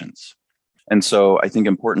patients? And so I think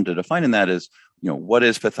important to define in that is, what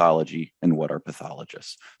is pathology and what are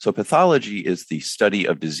pathologists? So pathology is the study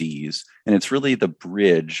of disease, and it's really the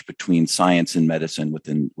bridge between science and medicine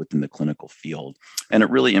within the clinical field. And it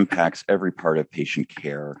really impacts every part of patient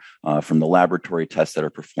care, from the laboratory tests that are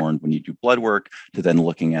performed when you do blood work to then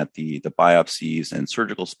looking at the biopsies and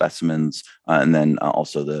surgical specimens, and then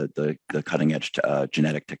also the cutting edge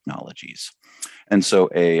genetic technologies. And so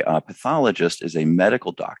a pathologist is a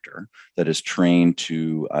medical doctor that is trained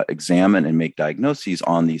to examine and make diagnoses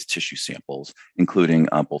on these tissue samples, including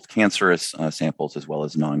both cancerous samples as well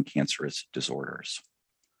as non-cancerous disorders.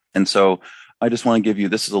 And so I just want to give you,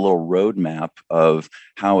 this is a little roadmap of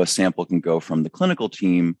how a sample can go from the clinical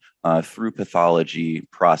team through pathology,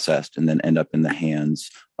 processed, and then end up in the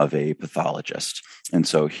hands of a pathologist. And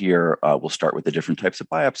so here we'll start with the different types of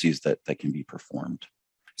biopsies that can be performed.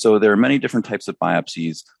 So there are many different types of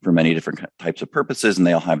biopsies for many different types of purposes, and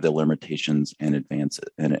they all have their limitations and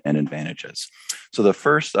advantages. So the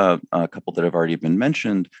first couple that have already been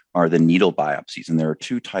mentioned are the needle biopsies, and there are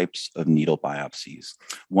two types of needle biopsies.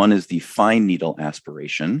 One is the fine needle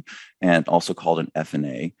aspiration, and also called an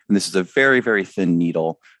FNA. And this is a very, very thin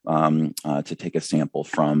needle to take a sample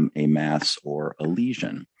from a mass or a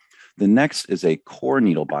lesion. The next is a core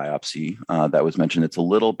needle biopsy that was mentioned. It's a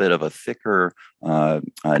little bit of a thicker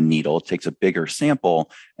needle. It takes a bigger sample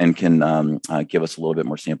and can give us a little bit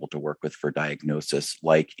more sample to work with for diagnosis,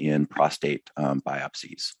 like in prostate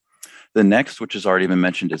biopsies. The next, which has already been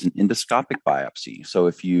mentioned, is an endoscopic biopsy. So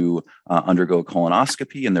if you undergo a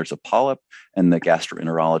colonoscopy and there's a polyp and the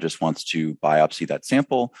gastroenterologist wants to biopsy that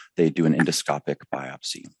sample, they do an endoscopic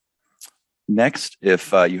biopsy. Next,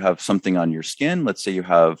 if you have something on your skin, let's say you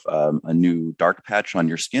have a new dark patch on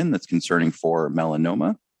your skin that's concerning for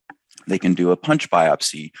melanoma, they can do a punch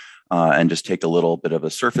biopsy and just take a little bit of a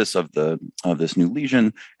surface of this new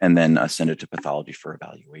lesion and then send it to pathology for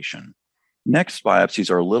evaluation. Next, biopsies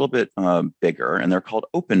are a little bit bigger, and they're called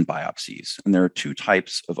open biopsies. And there are two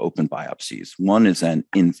types of open biopsies. One is an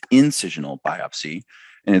incisional biopsy,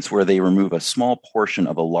 and it's where they remove a small portion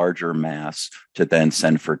of a larger mass to then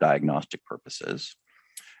send for diagnostic purposes.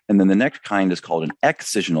 And then the next kind is called an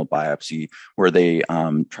excisional biopsy, where they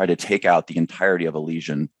try to take out the entirety of a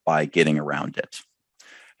lesion by getting around it.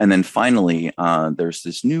 And then finally, there's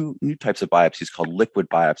this new types of biopsies called liquid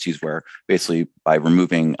biopsies, where basically by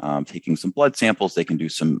removing, taking some blood samples, they can do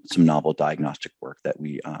some novel diagnostic work that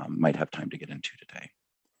we might have time to get into today.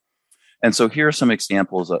 And so here are some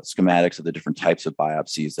examples of schematics of the different types of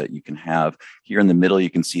biopsies that you can have. Here in the middle,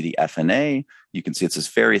 you can see the FNA. You can see it's this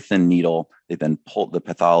very thin needle. They then pull, the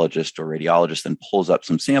pathologist or radiologist then pulls up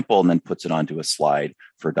some sample and then puts it onto a slide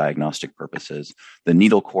for diagnostic purposes. The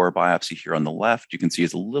needle core biopsy here on the left, you can see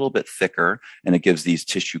is a little bit thicker, and it gives these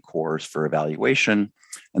tissue cores for evaluation.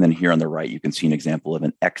 And then here on the right, you can see an example of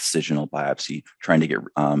an excisional biopsy trying to get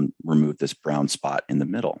remove this brown spot in the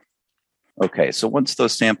middle. Okay, so once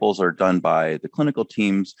those samples are done by the clinical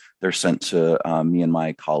teams, they're sent to me and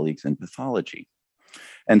my colleagues in pathology.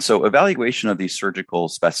 And so evaluation of these surgical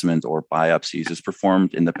specimens or biopsies is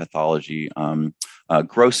performed in the pathology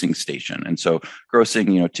grossing station. And so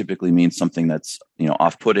grossing, typically means something that's,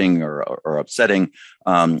 off-putting or upsetting.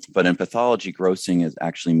 But in pathology, grossing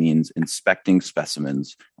actually means inspecting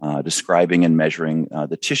specimens, describing and measuring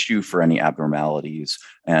the tissue for any abnormalities,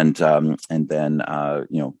 and then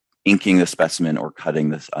inking the specimen or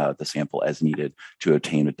cutting the sample as needed to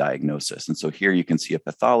obtain a diagnosis. And so here you can see a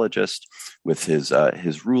pathologist with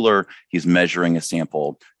his ruler. He's measuring a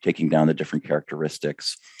sample, taking down the different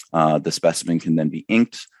characteristics. The specimen can then be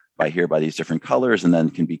inked by these different colors, and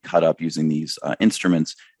then can be cut up using these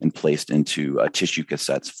instruments and placed into tissue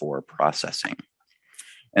cassettes for processing.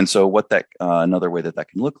 And so what that another way that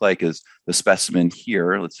can look like is the specimen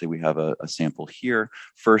here. Let's say we have a sample here.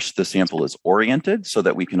 First, the sample is oriented so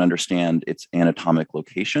that we can understand its anatomic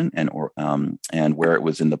location and where it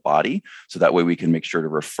was in the body. So that way we can make sure to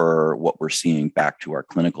refer what we're seeing back to our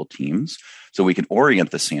clinical teams. So we can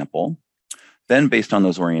orient the sample. Then based on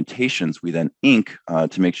those orientations, we then ink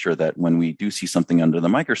to make sure that when we do see something under the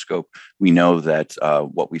microscope, we know that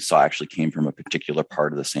what we saw actually came from a particular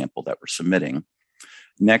part of the sample that we're submitting.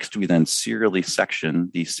 Next, we then serially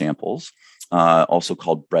section these samples, also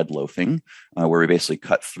called bread loafing, where we basically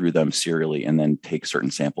cut through them serially and then take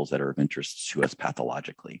certain samples that are of interest to us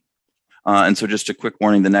pathologically. And so just a quick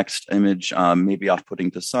warning, the next image may be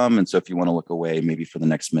off-putting to some. And so if you want to look away, maybe for the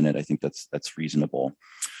next minute, I think that's reasonable.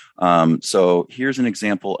 So here's an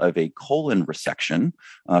example of a colon resection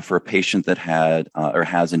for a patient that had or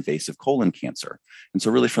has invasive colon cancer. And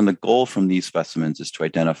so really the goal from these specimens is to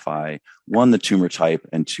identify, one, the tumor type,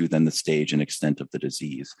 and two, then the stage and extent of the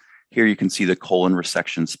disease. Here you can see the colon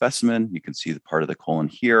resection specimen. You can see the part of the colon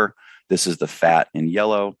here. This is the fat in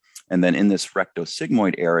yellow. And then in this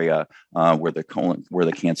rectosigmoid area where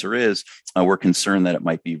the cancer is, we're concerned that it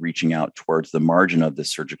might be reaching out towards the margin of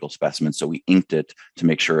this surgical specimen. So we inked it to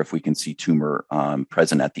make sure if we can see tumor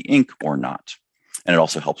present at the ink or not. And it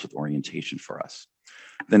also helps with orientation for us.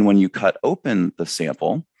 Then when you cut open the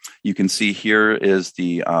sample, you can see here is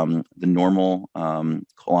the normal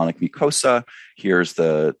colonic mucosa. Here's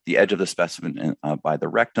the edge of the specimen by the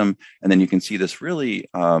rectum. And then you can see this really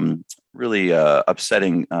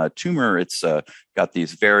upsetting tumor. It's got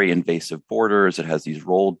these very invasive borders. It has these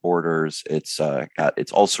rolled borders. It's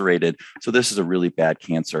ulcerated. So this is a really bad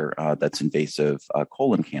cancer that's invasive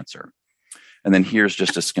colon cancer. And then here's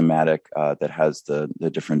just a schematic that has the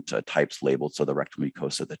different types labeled. So the rectal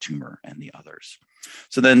mucosa, the tumor, and the others.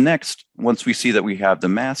 So then next, once we see that we have the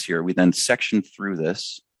mass here, we then section through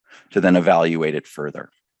this to then evaluate it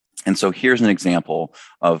further. And so here's an example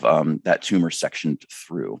of that tumor sectioned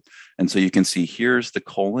through. And so you can see here's the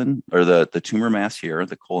colon or the tumor mass here,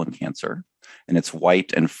 the colon cancer, and it's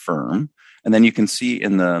white and firm. And then you can see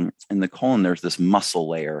in the colon, there's this muscle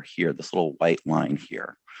layer here, this little white line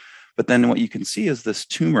here. But then what you can see is this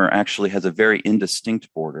tumor actually has a very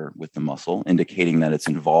indistinct border with the muscle, indicating that it's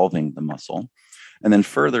involving the muscle. And then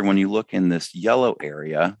further, when you look in this yellow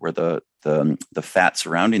area where the fat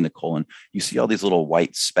surrounding the colon, you see all these little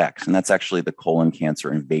white specks, and that's actually the colon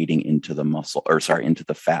cancer invading into into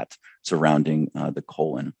the fat surrounding the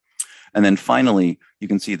colon. And then finally, you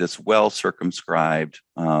can see this well-circumscribed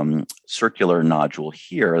circular nodule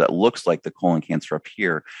here that looks like the colon cancer up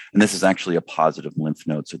here. And this is actually a positive lymph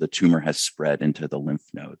node. So the tumor has spread into the lymph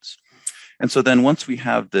nodes. And so then once we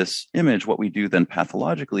have this image, what we do then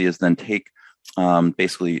pathologically is then take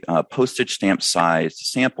basically postage stamp sized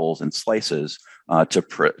samples and slices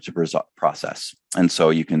to process. And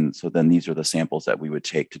so then these are the samples that we would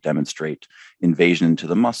take to demonstrate invasion into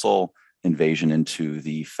the muscle, invasion into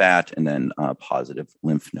the fat, and then positive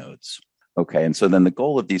lymph nodes. Okay, and so then the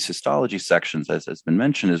goal of these histology sections, as has been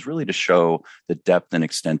mentioned, is really to show the depth and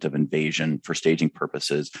extent of invasion for staging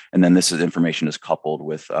purposes. And then information is coupled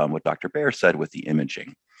with what Dr. Baer said with the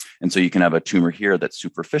imaging. And so you can have a tumor here that's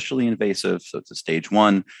superficially invasive, so it's a stage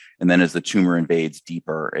 1. And then as the tumor invades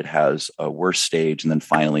deeper, it has a worse stage. And then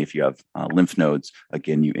finally, if you have lymph nodes,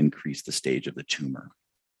 again, you increase the stage of the tumor.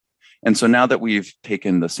 And so now that we've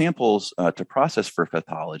taken the samples to process for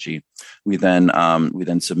pathology, we then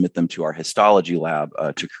submit them to our histology lab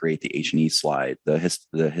to create the H&E slide,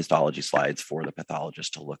 the histology slides for the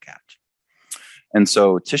pathologist to look at. And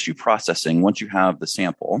so tissue processing, once you have the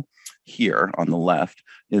sample here on the left,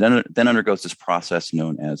 it then undergoes this process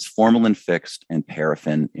known as formalin fixed and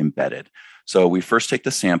paraffin embedded. So we first take the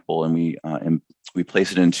sample and we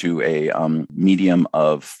place it into a medium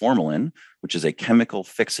of formalin, which is a chemical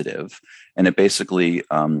fixative, and it basically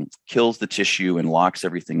kills the tissue and locks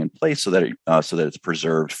everything in place so that it's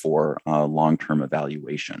preserved for long-term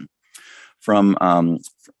evaluation.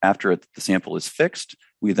 After the sample is fixed,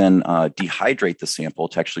 we then dehydrate the sample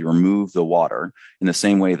to actually remove the water in the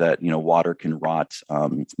same way that, water can rot,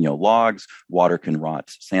 logs, water can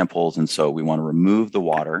rot samples. And so we want to remove the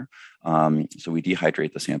water. So we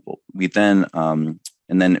dehydrate the sample. We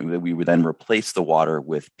would then replace the water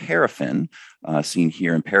with paraffin, seen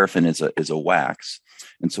here. And paraffin is a wax.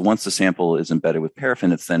 And so once the sample is embedded with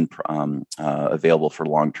paraffin, it's then available for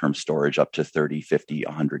long-term storage up to 30, 50,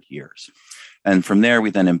 100 years. And from there,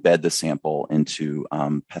 we then embed the sample into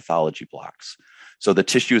pathology blocks. So the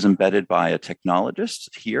tissue is embedded by a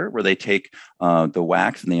technologist here, where they take the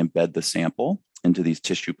wax and they embed the sample into these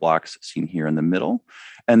tissue blocks seen here in the middle.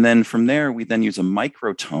 And then from there, we then use a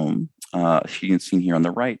microtome seen here on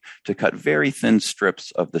the right, to cut very thin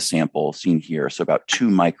strips of the sample seen here, so about 2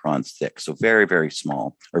 microns thick, so very, very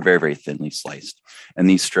small or very, very thinly sliced. And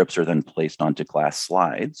these strips are then placed onto glass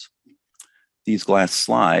slides. These glass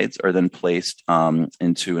slides are then placed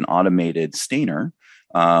into an automated stainer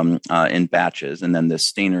in batches. And then this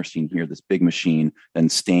stainer seen here, this big machine, then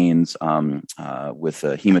stains with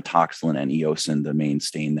hematoxylin and eosin, the main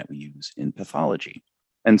stain that we use in pathology.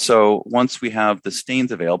 And so once we have the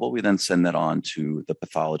stains available, we then send that on to the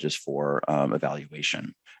pathologist for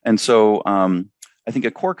evaluation. And so I think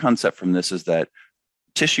a core concept from this is that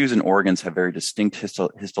tissues and organs have very distinct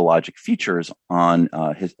histologic features on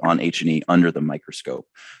H&E under the microscope.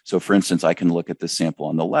 So for instance, I can look at this sample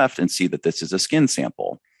on the left and see that this is a skin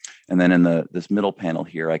sample. And then in this middle panel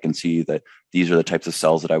here, I can see that these are the types of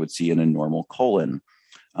cells that I would see in a normal colon.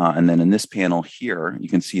 And then in this panel here, you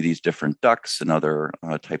can see these different ducts and other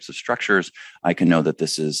types of structures. I can know that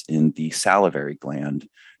this is in the salivary gland.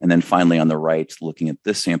 And then finally on the right, looking at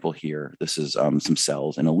this sample here, this is some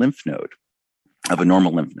cells in a lymph node, of a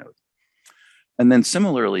normal lymph node. And then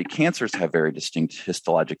similarly, cancers have very distinct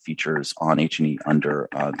histologic features on H&E under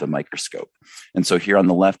the microscope. And so here on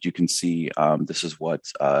the left, you can see this is what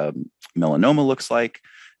melanoma looks like.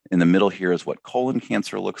 In the middle here is what colon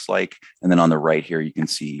cancer looks like. And then on the right here, you can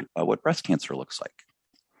see what breast cancer looks like.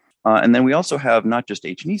 And then we also have not just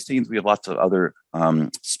H&E stains, we have lots of other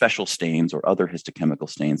special stains or other histochemical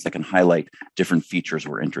stains that can highlight different features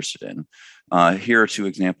we're interested in. Here are 2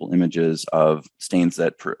 example images of stains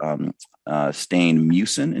that stain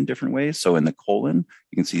mucin in different ways. So in the colon,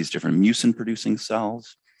 you can see these different mucin-producing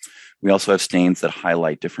cells. We also have stains that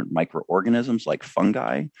highlight different microorganisms like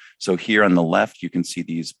fungi. So here on the left, you can see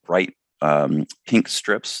these bright pink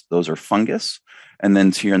strips. Those are fungus. And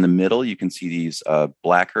then here in the middle, you can see these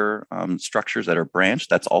blacker structures that are branched.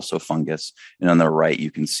 That's also fungus. And on the right, you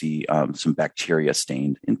can see some bacteria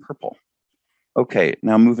stained in purple. Okay,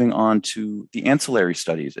 now moving on to the ancillary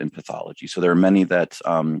studies in pathology. So there are many that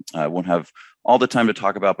I won't have all the time to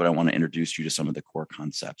talk about, but I want to introduce you to some of the core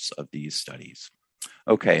concepts of these studies.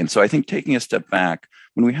 Okay, and so I think taking a step back,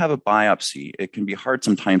 when we have a biopsy, it can be hard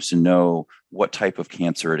sometimes to know what type of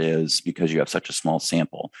cancer it is because you have such a small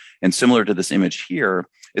sample. And similar to this image here,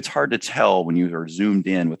 it's hard to tell when you are zoomed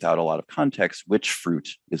in without a lot of context which fruit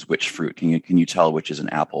is which fruit. Can you tell which is an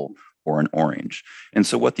apple or an orange? And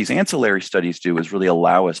so what these ancillary studies do is really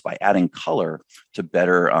allow us, by adding color, to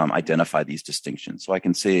better identify these distinctions. So I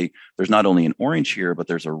can say there's not only an orange here, but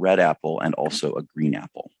there's a red apple and also a green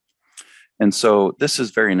apple. And so this is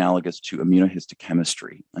very analogous to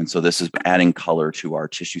immunohistochemistry. And so this is adding color to our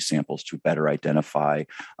tissue samples to better identify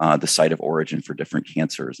the site of origin for different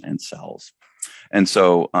cancers and cells. And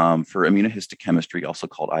so for immunohistochemistry, also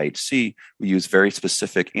called IHC, we use very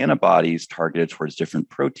specific antibodies targeted towards different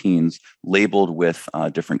proteins labeled with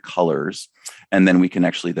different colors. And then we can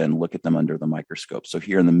actually then look at them under the microscope. So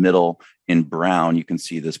here in the middle in brown, you can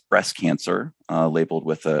see this breast cancer labeled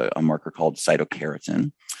with a marker called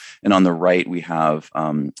cytokeratin. And on the right, we have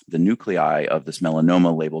the nuclei of this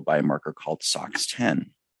melanoma labeled by a marker called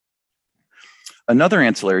SOX10. Another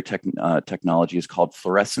ancillary technology is called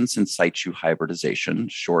fluorescence in situ hybridization,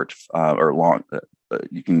 short or long.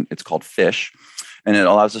 It's called FISH, and it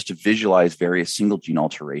allows us to visualize various single gene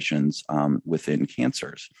alterations within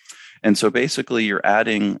cancers. And so basically, you're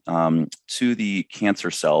adding to the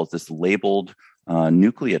cancer cells this labeled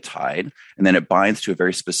nucleotide, and then it binds to a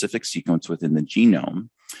very specific sequence within the genome.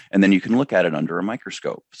 And then you can look at it under a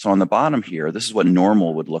microscope. So on the bottom here, this is what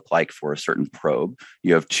normal would look like for a certain probe.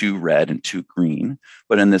 You have 2 red and 2 green.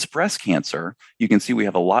 But in this breast cancer, you can see we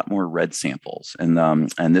have a lot more red samples. And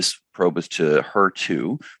this probe is to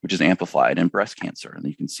HER2, which is amplified in breast cancer. And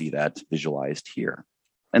you can see that visualized here.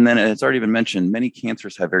 And then, as already been mentioned, many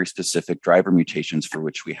cancers have very specific driver mutations for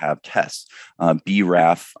which we have tests.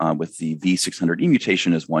 BRAF with the V600E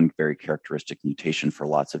mutation is one very characteristic mutation for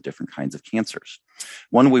lots of different kinds of cancers.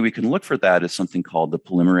 One way we can look for that is something called the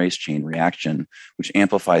polymerase chain reaction, which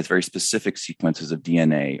amplifies very specific sequences of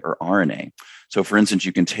DNA or RNA. So for instance,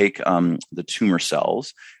 you can take the tumor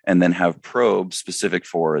cells and then have probes specific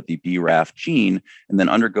for the BRAF gene and then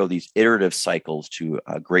undergo these iterative cycles to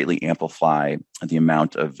greatly amplify the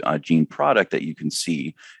amount of gene product that you can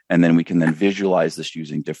see. And then we can then visualize this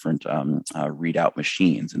using different readout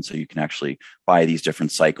machines. And so you can actually, by these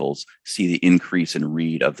different cycles, see the increase in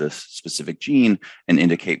read of this specific gene and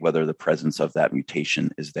indicate whether the presence of that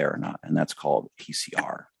mutation is there or not. And that's called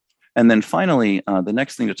PCR. And then finally, the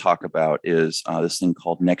next thing to talk about is this thing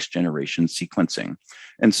called next generation sequencing.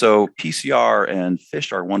 And so PCR and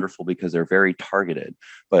FISH are wonderful because they're very targeted,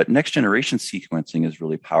 but next generation sequencing is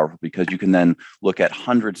really powerful because you can then look at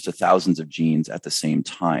hundreds to thousands of genes at the same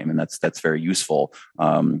time. And that's very useful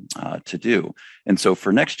to do. And so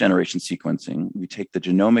for next generation sequencing, we take the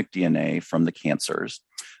genomic DNA from the cancers,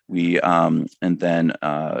 and then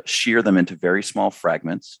shear them into very small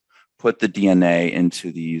fragments, put the DNA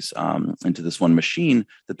into this one machine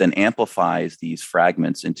that then amplifies these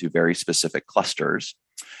fragments into very specific clusters.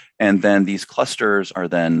 And then these clusters are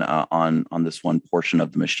then on this one portion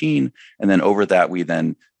of the machine. And then over that, we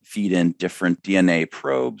then feed in different DNA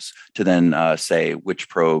probes to then say which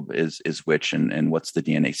probe is which and what's the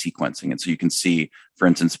DNA sequencing. And so you can see, for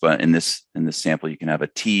instance, but in this sample, you can have a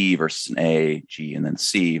T versus an A, G, and then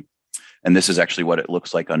C. And this is actually what it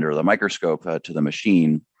looks like under the microscope to the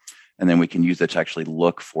machine. And then we can use it to actually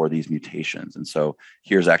look for these mutations. And so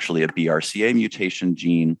here's actually a BRCA mutation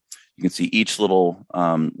gene. You can see each little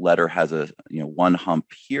letter has one hump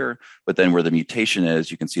here, but then where the mutation is,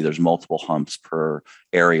 you can see there's multiple humps per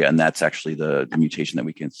area. And that's actually the mutation that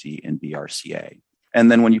we can see in BRCA. And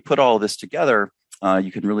then when you put all of this together,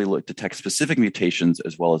 you can really detect specific mutations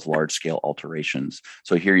as well as large-scale alterations.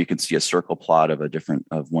 So here you can see a circle plot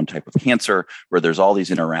of one type of cancer where there's all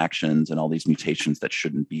these interactions and all these mutations that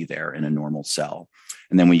shouldn't be there in a normal cell.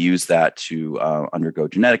 And then we use that to undergo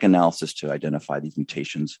genetic analysis to identify these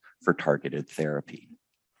mutations for targeted therapy.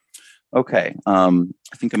 Okay, I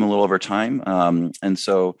think I'm a little over time. And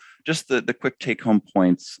so just the quick take-home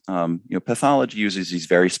points, pathology uses these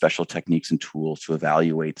very special techniques and tools to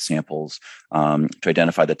evaluate samples, to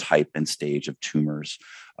identify the type and stage of tumors.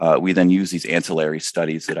 We then use these ancillary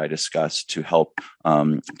studies that I discussed to help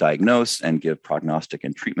diagnose and give prognostic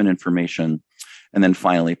and treatment information. And then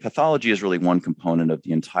finally, pathology is really one component of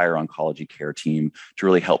the entire oncology care team to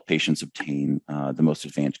really help patients obtain the most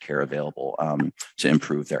advanced care available to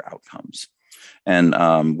improve their outcomes.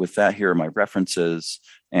 And with that, here are my references.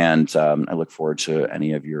 And I look forward to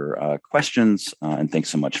any of your questions. And thanks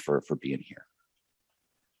so much for being here.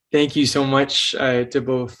 Thank you so much to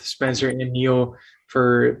both Spencer and Neil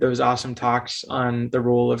for those awesome talks on the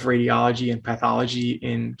role of radiology and pathology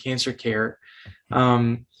in cancer care.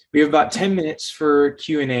 We have about 10 minutes for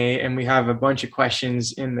Q&A, and we have a bunch of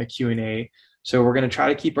questions in the Q&A. So we're going to try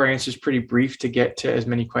to keep our answers pretty brief to get to as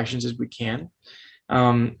many questions as we can.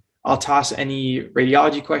 I'll toss any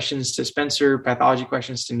radiology questions to Spencer, pathology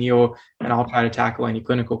questions to Neil, and I'll try to tackle any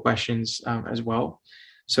clinical questions as well.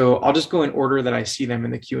 So I'll just go in order that I see them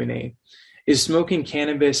in the Q&A. Is smoking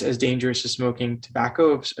cannabis as dangerous as smoking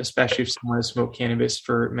tobacco, especially if someone has smoked cannabis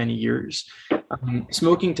for many years?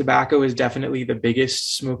 Smoking tobacco is definitely the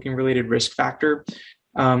biggest smoking-related risk factor.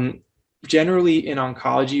 Generally, in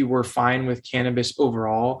oncology, we're fine with cannabis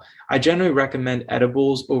overall. I generally recommend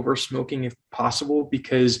edibles over smoking if possible,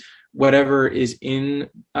 because whatever is in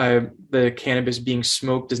the cannabis being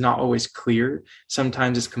smoked is not always clear.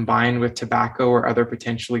 Sometimes it's combined with tobacco or other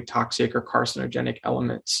potentially toxic or carcinogenic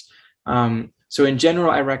elements. So in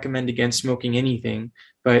general, I recommend against smoking anything,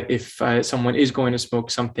 but if someone is going to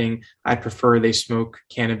smoke something, I prefer they smoke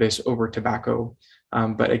cannabis over tobacco.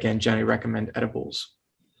 But again, generally recommend edibles.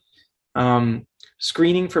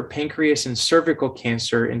 Screening for pancreas and cervical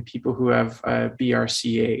cancer in people who have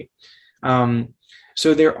BRCA.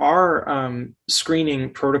 So there are screening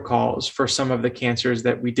protocols for some of the cancers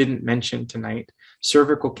that we didn't mention tonight.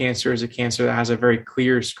 Cervical cancer is a cancer that has a very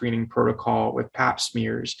clear screening protocol with Pap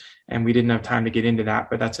smears, and we didn't have time to get into that,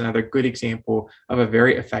 but that's another good example of a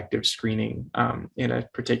very effective screening in a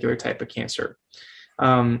particular type of cancer.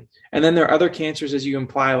 And then there are other cancers, as you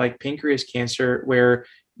imply, like pancreas cancer, where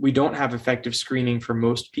we don't have effective screening for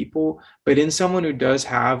most people, but in someone who does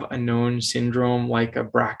have a known syndrome like a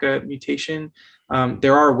BRCA mutation,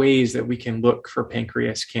 there are ways that we can look for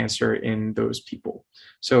pancreas cancer in those people.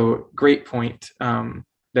 So great point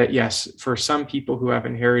that yes, for some people who have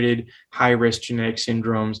inherited high-risk genetic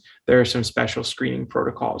syndromes, there are some special screening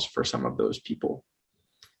protocols for some of those people.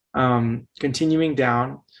 Continuing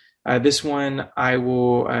down, this one I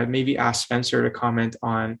will maybe ask Spencer to comment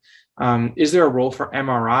on. Is there a role for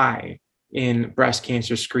MRI in breast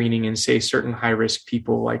cancer screening in, say, certain high-risk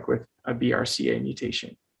people like with a BRCA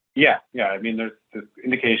mutation? Yeah. I mean, there's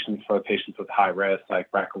indications for patients with high risk,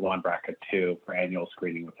 like BRCA1, BRCA2, for annual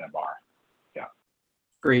screening with MR. Yeah.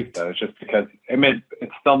 Great. So it's just because, I mean,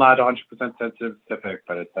 it's still not 100% sensitive specific,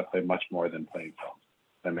 but it's definitely much more than plain films,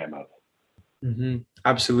 than mammos. Mm-hmm.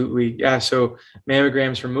 Absolutely. Yeah. So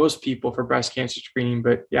mammograms for most people for breast cancer screening,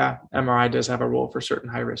 but yeah, MRI does have a role for certain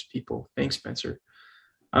high-risk people. Thanks, Spencer.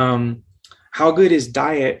 how good is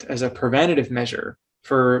diet as a preventative measure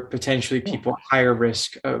for potentially people at higher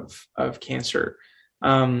risk of cancer?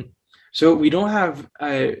 So we don't have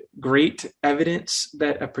great evidence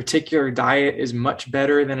that a particular diet is much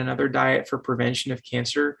better than another diet for prevention of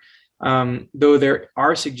cancer, though there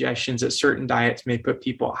are suggestions that certain diets may put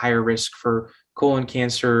people at higher risk for colon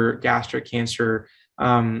cancer, gastric cancer.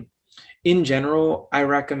 In general, I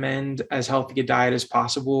recommend as healthy a diet as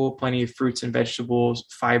possible, plenty of fruits and vegetables,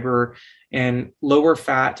 fiber, and lower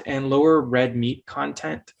fat and lower red meat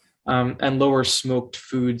content, and lower smoked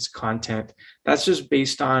foods content. That's just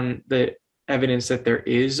based on the evidence that there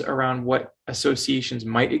is around what associations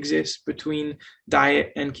might exist between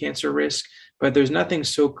diet and cancer risk. But there's nothing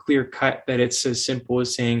so clear cut that it's as simple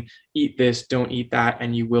as saying, eat this, don't eat that,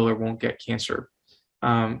 and you will or won't get cancer.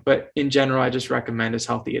 But in general, I just recommend as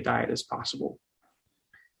healthy a diet as possible.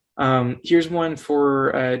 Here's one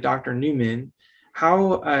for Dr. Newman.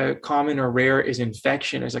 How common or rare is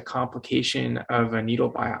infection as a complication of a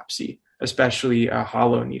needle biopsy, especially a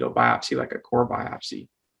hollow needle biopsy like a core biopsy?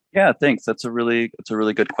 Yeah, thanks. That's a really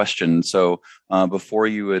good question. So before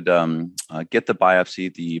you would get the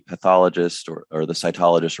biopsy, the pathologist or the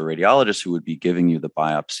cytologist or radiologist who would be giving you the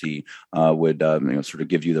biopsy would sort of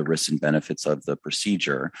give you the risks and benefits of the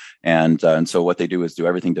procedure. And so what they do is do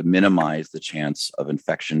everything to minimize the chance of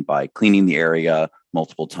infection by cleaning the area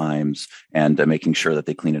multiple times and making sure that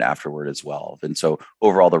they clean it afterward as well. And so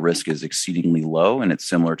overall, the risk is exceedingly low, and it's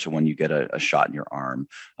similar to when you get a shot in your arm.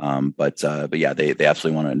 But yeah, they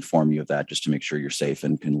absolutely want to inform you of that just to make sure you're safe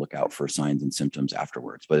and can look out for signs and symptoms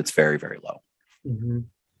afterwards. But it's very, very low. Mm-hmm.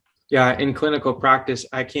 Yeah, in clinical practice,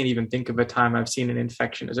 I can't even think of a time I've seen an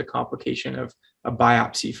infection as a complication of a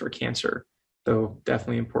biopsy for cancer, though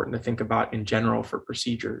definitely important to think about in general for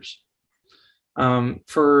procedures.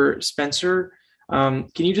 For Spencer, can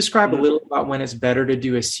you describe a little about when it's better to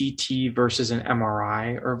do a CT versus an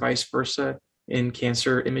MRI or vice versa in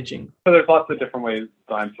cancer imaging? So there's lots of different ways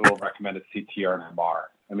times we'll recommend a CT or an MR.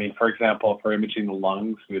 I mean, for example, for imaging the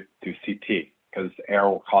lungs, we do CT because air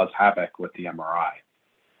will cause havoc with the MRI.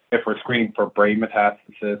 If we're screening for brain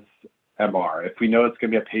metastasis, MR. If we know it's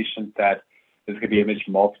going to be a patient that is going to be imaged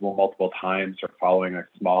multiple times or following like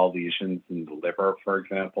small lesions in the liver, for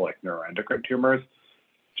example, like neuroendocrine tumors,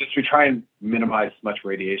 just we try and minimize as much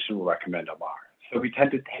radiation, we'll recommend MR. So we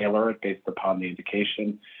tend to tailor it based upon the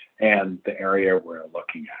indication and the area we're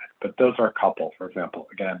looking at. But those are a couple, for example,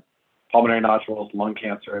 again, pulmonary nodules, lung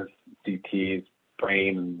cancers, CTs,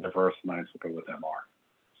 brain, and liver, sometimes we'll go with MR.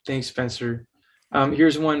 Thanks, Spencer.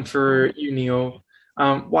 Here's one for you, Neil.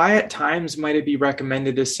 Why at times might it be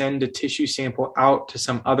recommended to send a tissue sample out to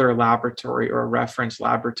some other laboratory or a reference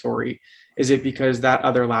laboratory? Is it because that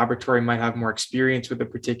other laboratory might have more experience with a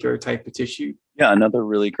particular type of tissue? Yeah, another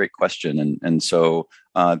really great question. And so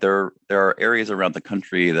there are areas around the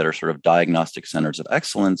country that are sort of diagnostic centers of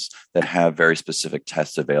excellence that have very specific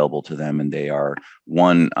tests available to them. And they are,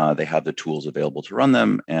 one, they have the tools available to run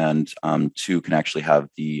them, and two, can actually have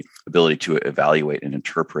the ability to evaluate and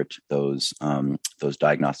interpret those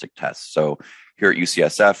diagnostic tests. So here at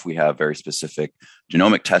UCSF, we have very specific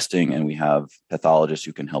genomic testing, and we have pathologists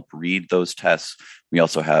who can help read those tests. We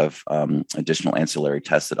also have additional ancillary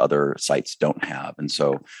tests that other sites don't have. And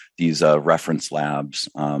so these reference labs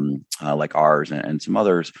like ours and some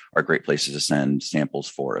others are great places to send samples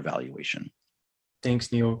for evaluation.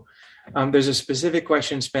 Thanks, Neil. There's a specific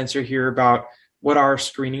question, Spencer, here about what are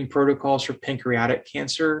screening protocols for pancreatic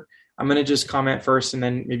cancer. I'm going to just comment first, and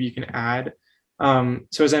then maybe you can add.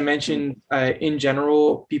 So as I mentioned, in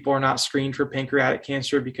general, people are not screened for pancreatic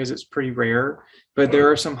cancer because it's pretty rare, but there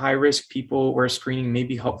are some high-risk people where screening may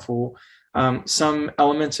be helpful. Some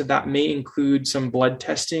elements of that may include some blood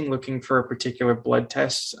testing, looking for a particular blood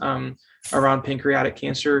tests around pancreatic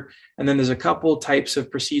cancer. And then there's a couple types of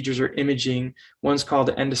procedures or imaging. One's called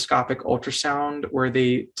endoscopic ultrasound, where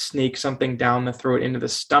they snake something down the throat into the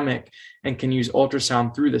stomach and can use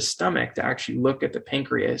ultrasound through the stomach to actually look at the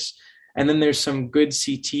pancreas. And then there's some good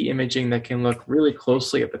CT imaging that can look really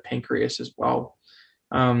closely at the pancreas as well.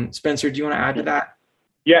 Spencer, do you want to add to that?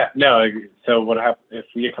 Yeah, no. So what happens if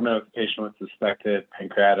we come in with a patient with suspected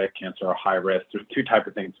pancreatic cancer or high risk? There's two types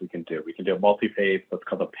of things we can do. We can do a multi-phase, what's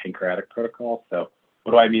called a pancreatic protocol. So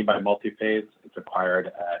what do I mean by multi-phase? It's acquired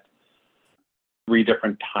at 3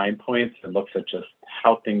 different time points. It looks at just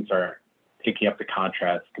how things are taking up the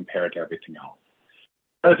contrast compared to everything else.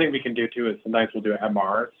 Another thing we can do too is sometimes we'll do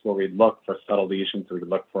MRs where we look for subtle lesions, so we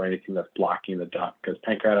look for anything that's blocking the duct, because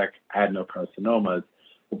pancreatic adenocarcinomas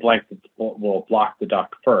will block the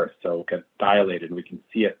duct first, so it'll get dilated and we can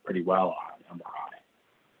see it pretty well on MRI.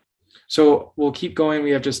 So we'll keep going.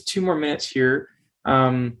 We have just 2 more minutes here.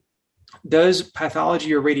 does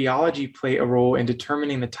pathology or radiology play a role in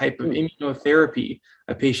determining the type of immunotherapy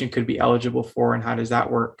a patient could be eligible for, and how does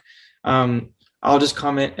that work? I'll just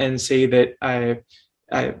comment and say that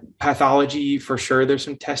pathology, for sure, there's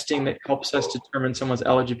some testing that helps us determine someone's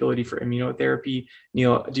eligibility for immunotherapy.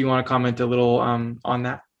 Neil, do you want to comment a little on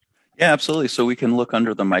that? Yeah, absolutely. So we can look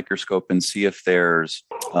under the microscope and see if there's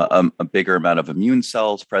a bigger amount of immune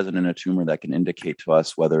cells present in a tumor that can indicate to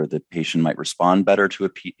us whether the patient might respond better to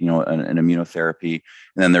an immunotherapy.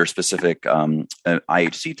 And then there are specific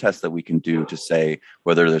IHC tests that we can do to say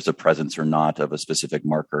whether there's a presence or not of a specific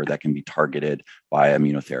marker that can be targeted by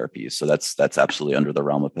immunotherapy. So that's absolutely under the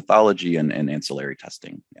realm of pathology and ancillary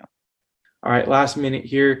testing. Yeah. All right, last minute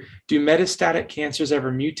here. Do metastatic cancers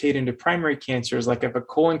ever mutate into primary cancers? Like if a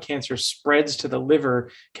colon cancer spreads to the liver,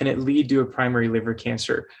 can it lead to a primary liver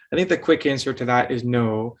cancer? I think the quick answer to that is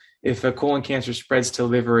no. If a colon cancer spreads to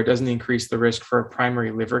liver, it doesn't increase the risk for a primary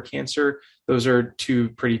liver cancer. Those are two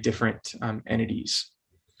pretty different entities.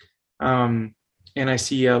 And I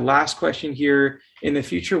see a last question here. In the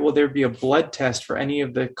future, will there be a blood test for any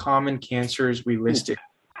of the common cancers we listed?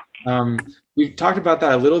 We've talked about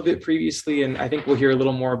that a little bit previously, and I think we'll hear a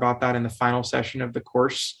little more about that in the final session of the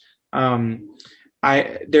course.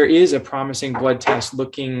 There is a promising blood test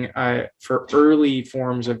looking for early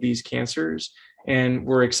forms of these cancers, and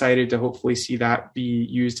we're excited to hopefully see that be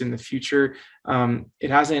used in the future.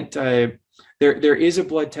 It hasn't. There is a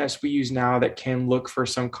blood test we use now that can look for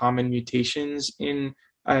some common mutations in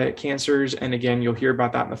cancers, and again, you'll hear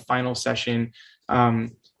about that in the final session.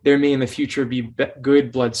 There may in the future be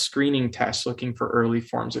good blood screening tests looking for early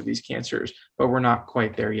forms of these cancers, but we're not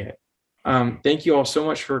quite there yet. Thank you all so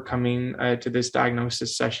much for coming to this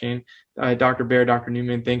diagnosis session. Dr. Baer, Dr.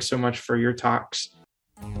 Newman, thanks so much for your talks.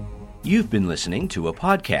 You've been listening to a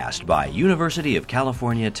podcast by University of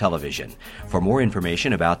California Television. For more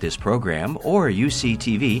information about this program or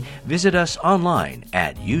UCTV, visit us online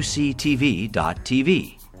at uctv.tv.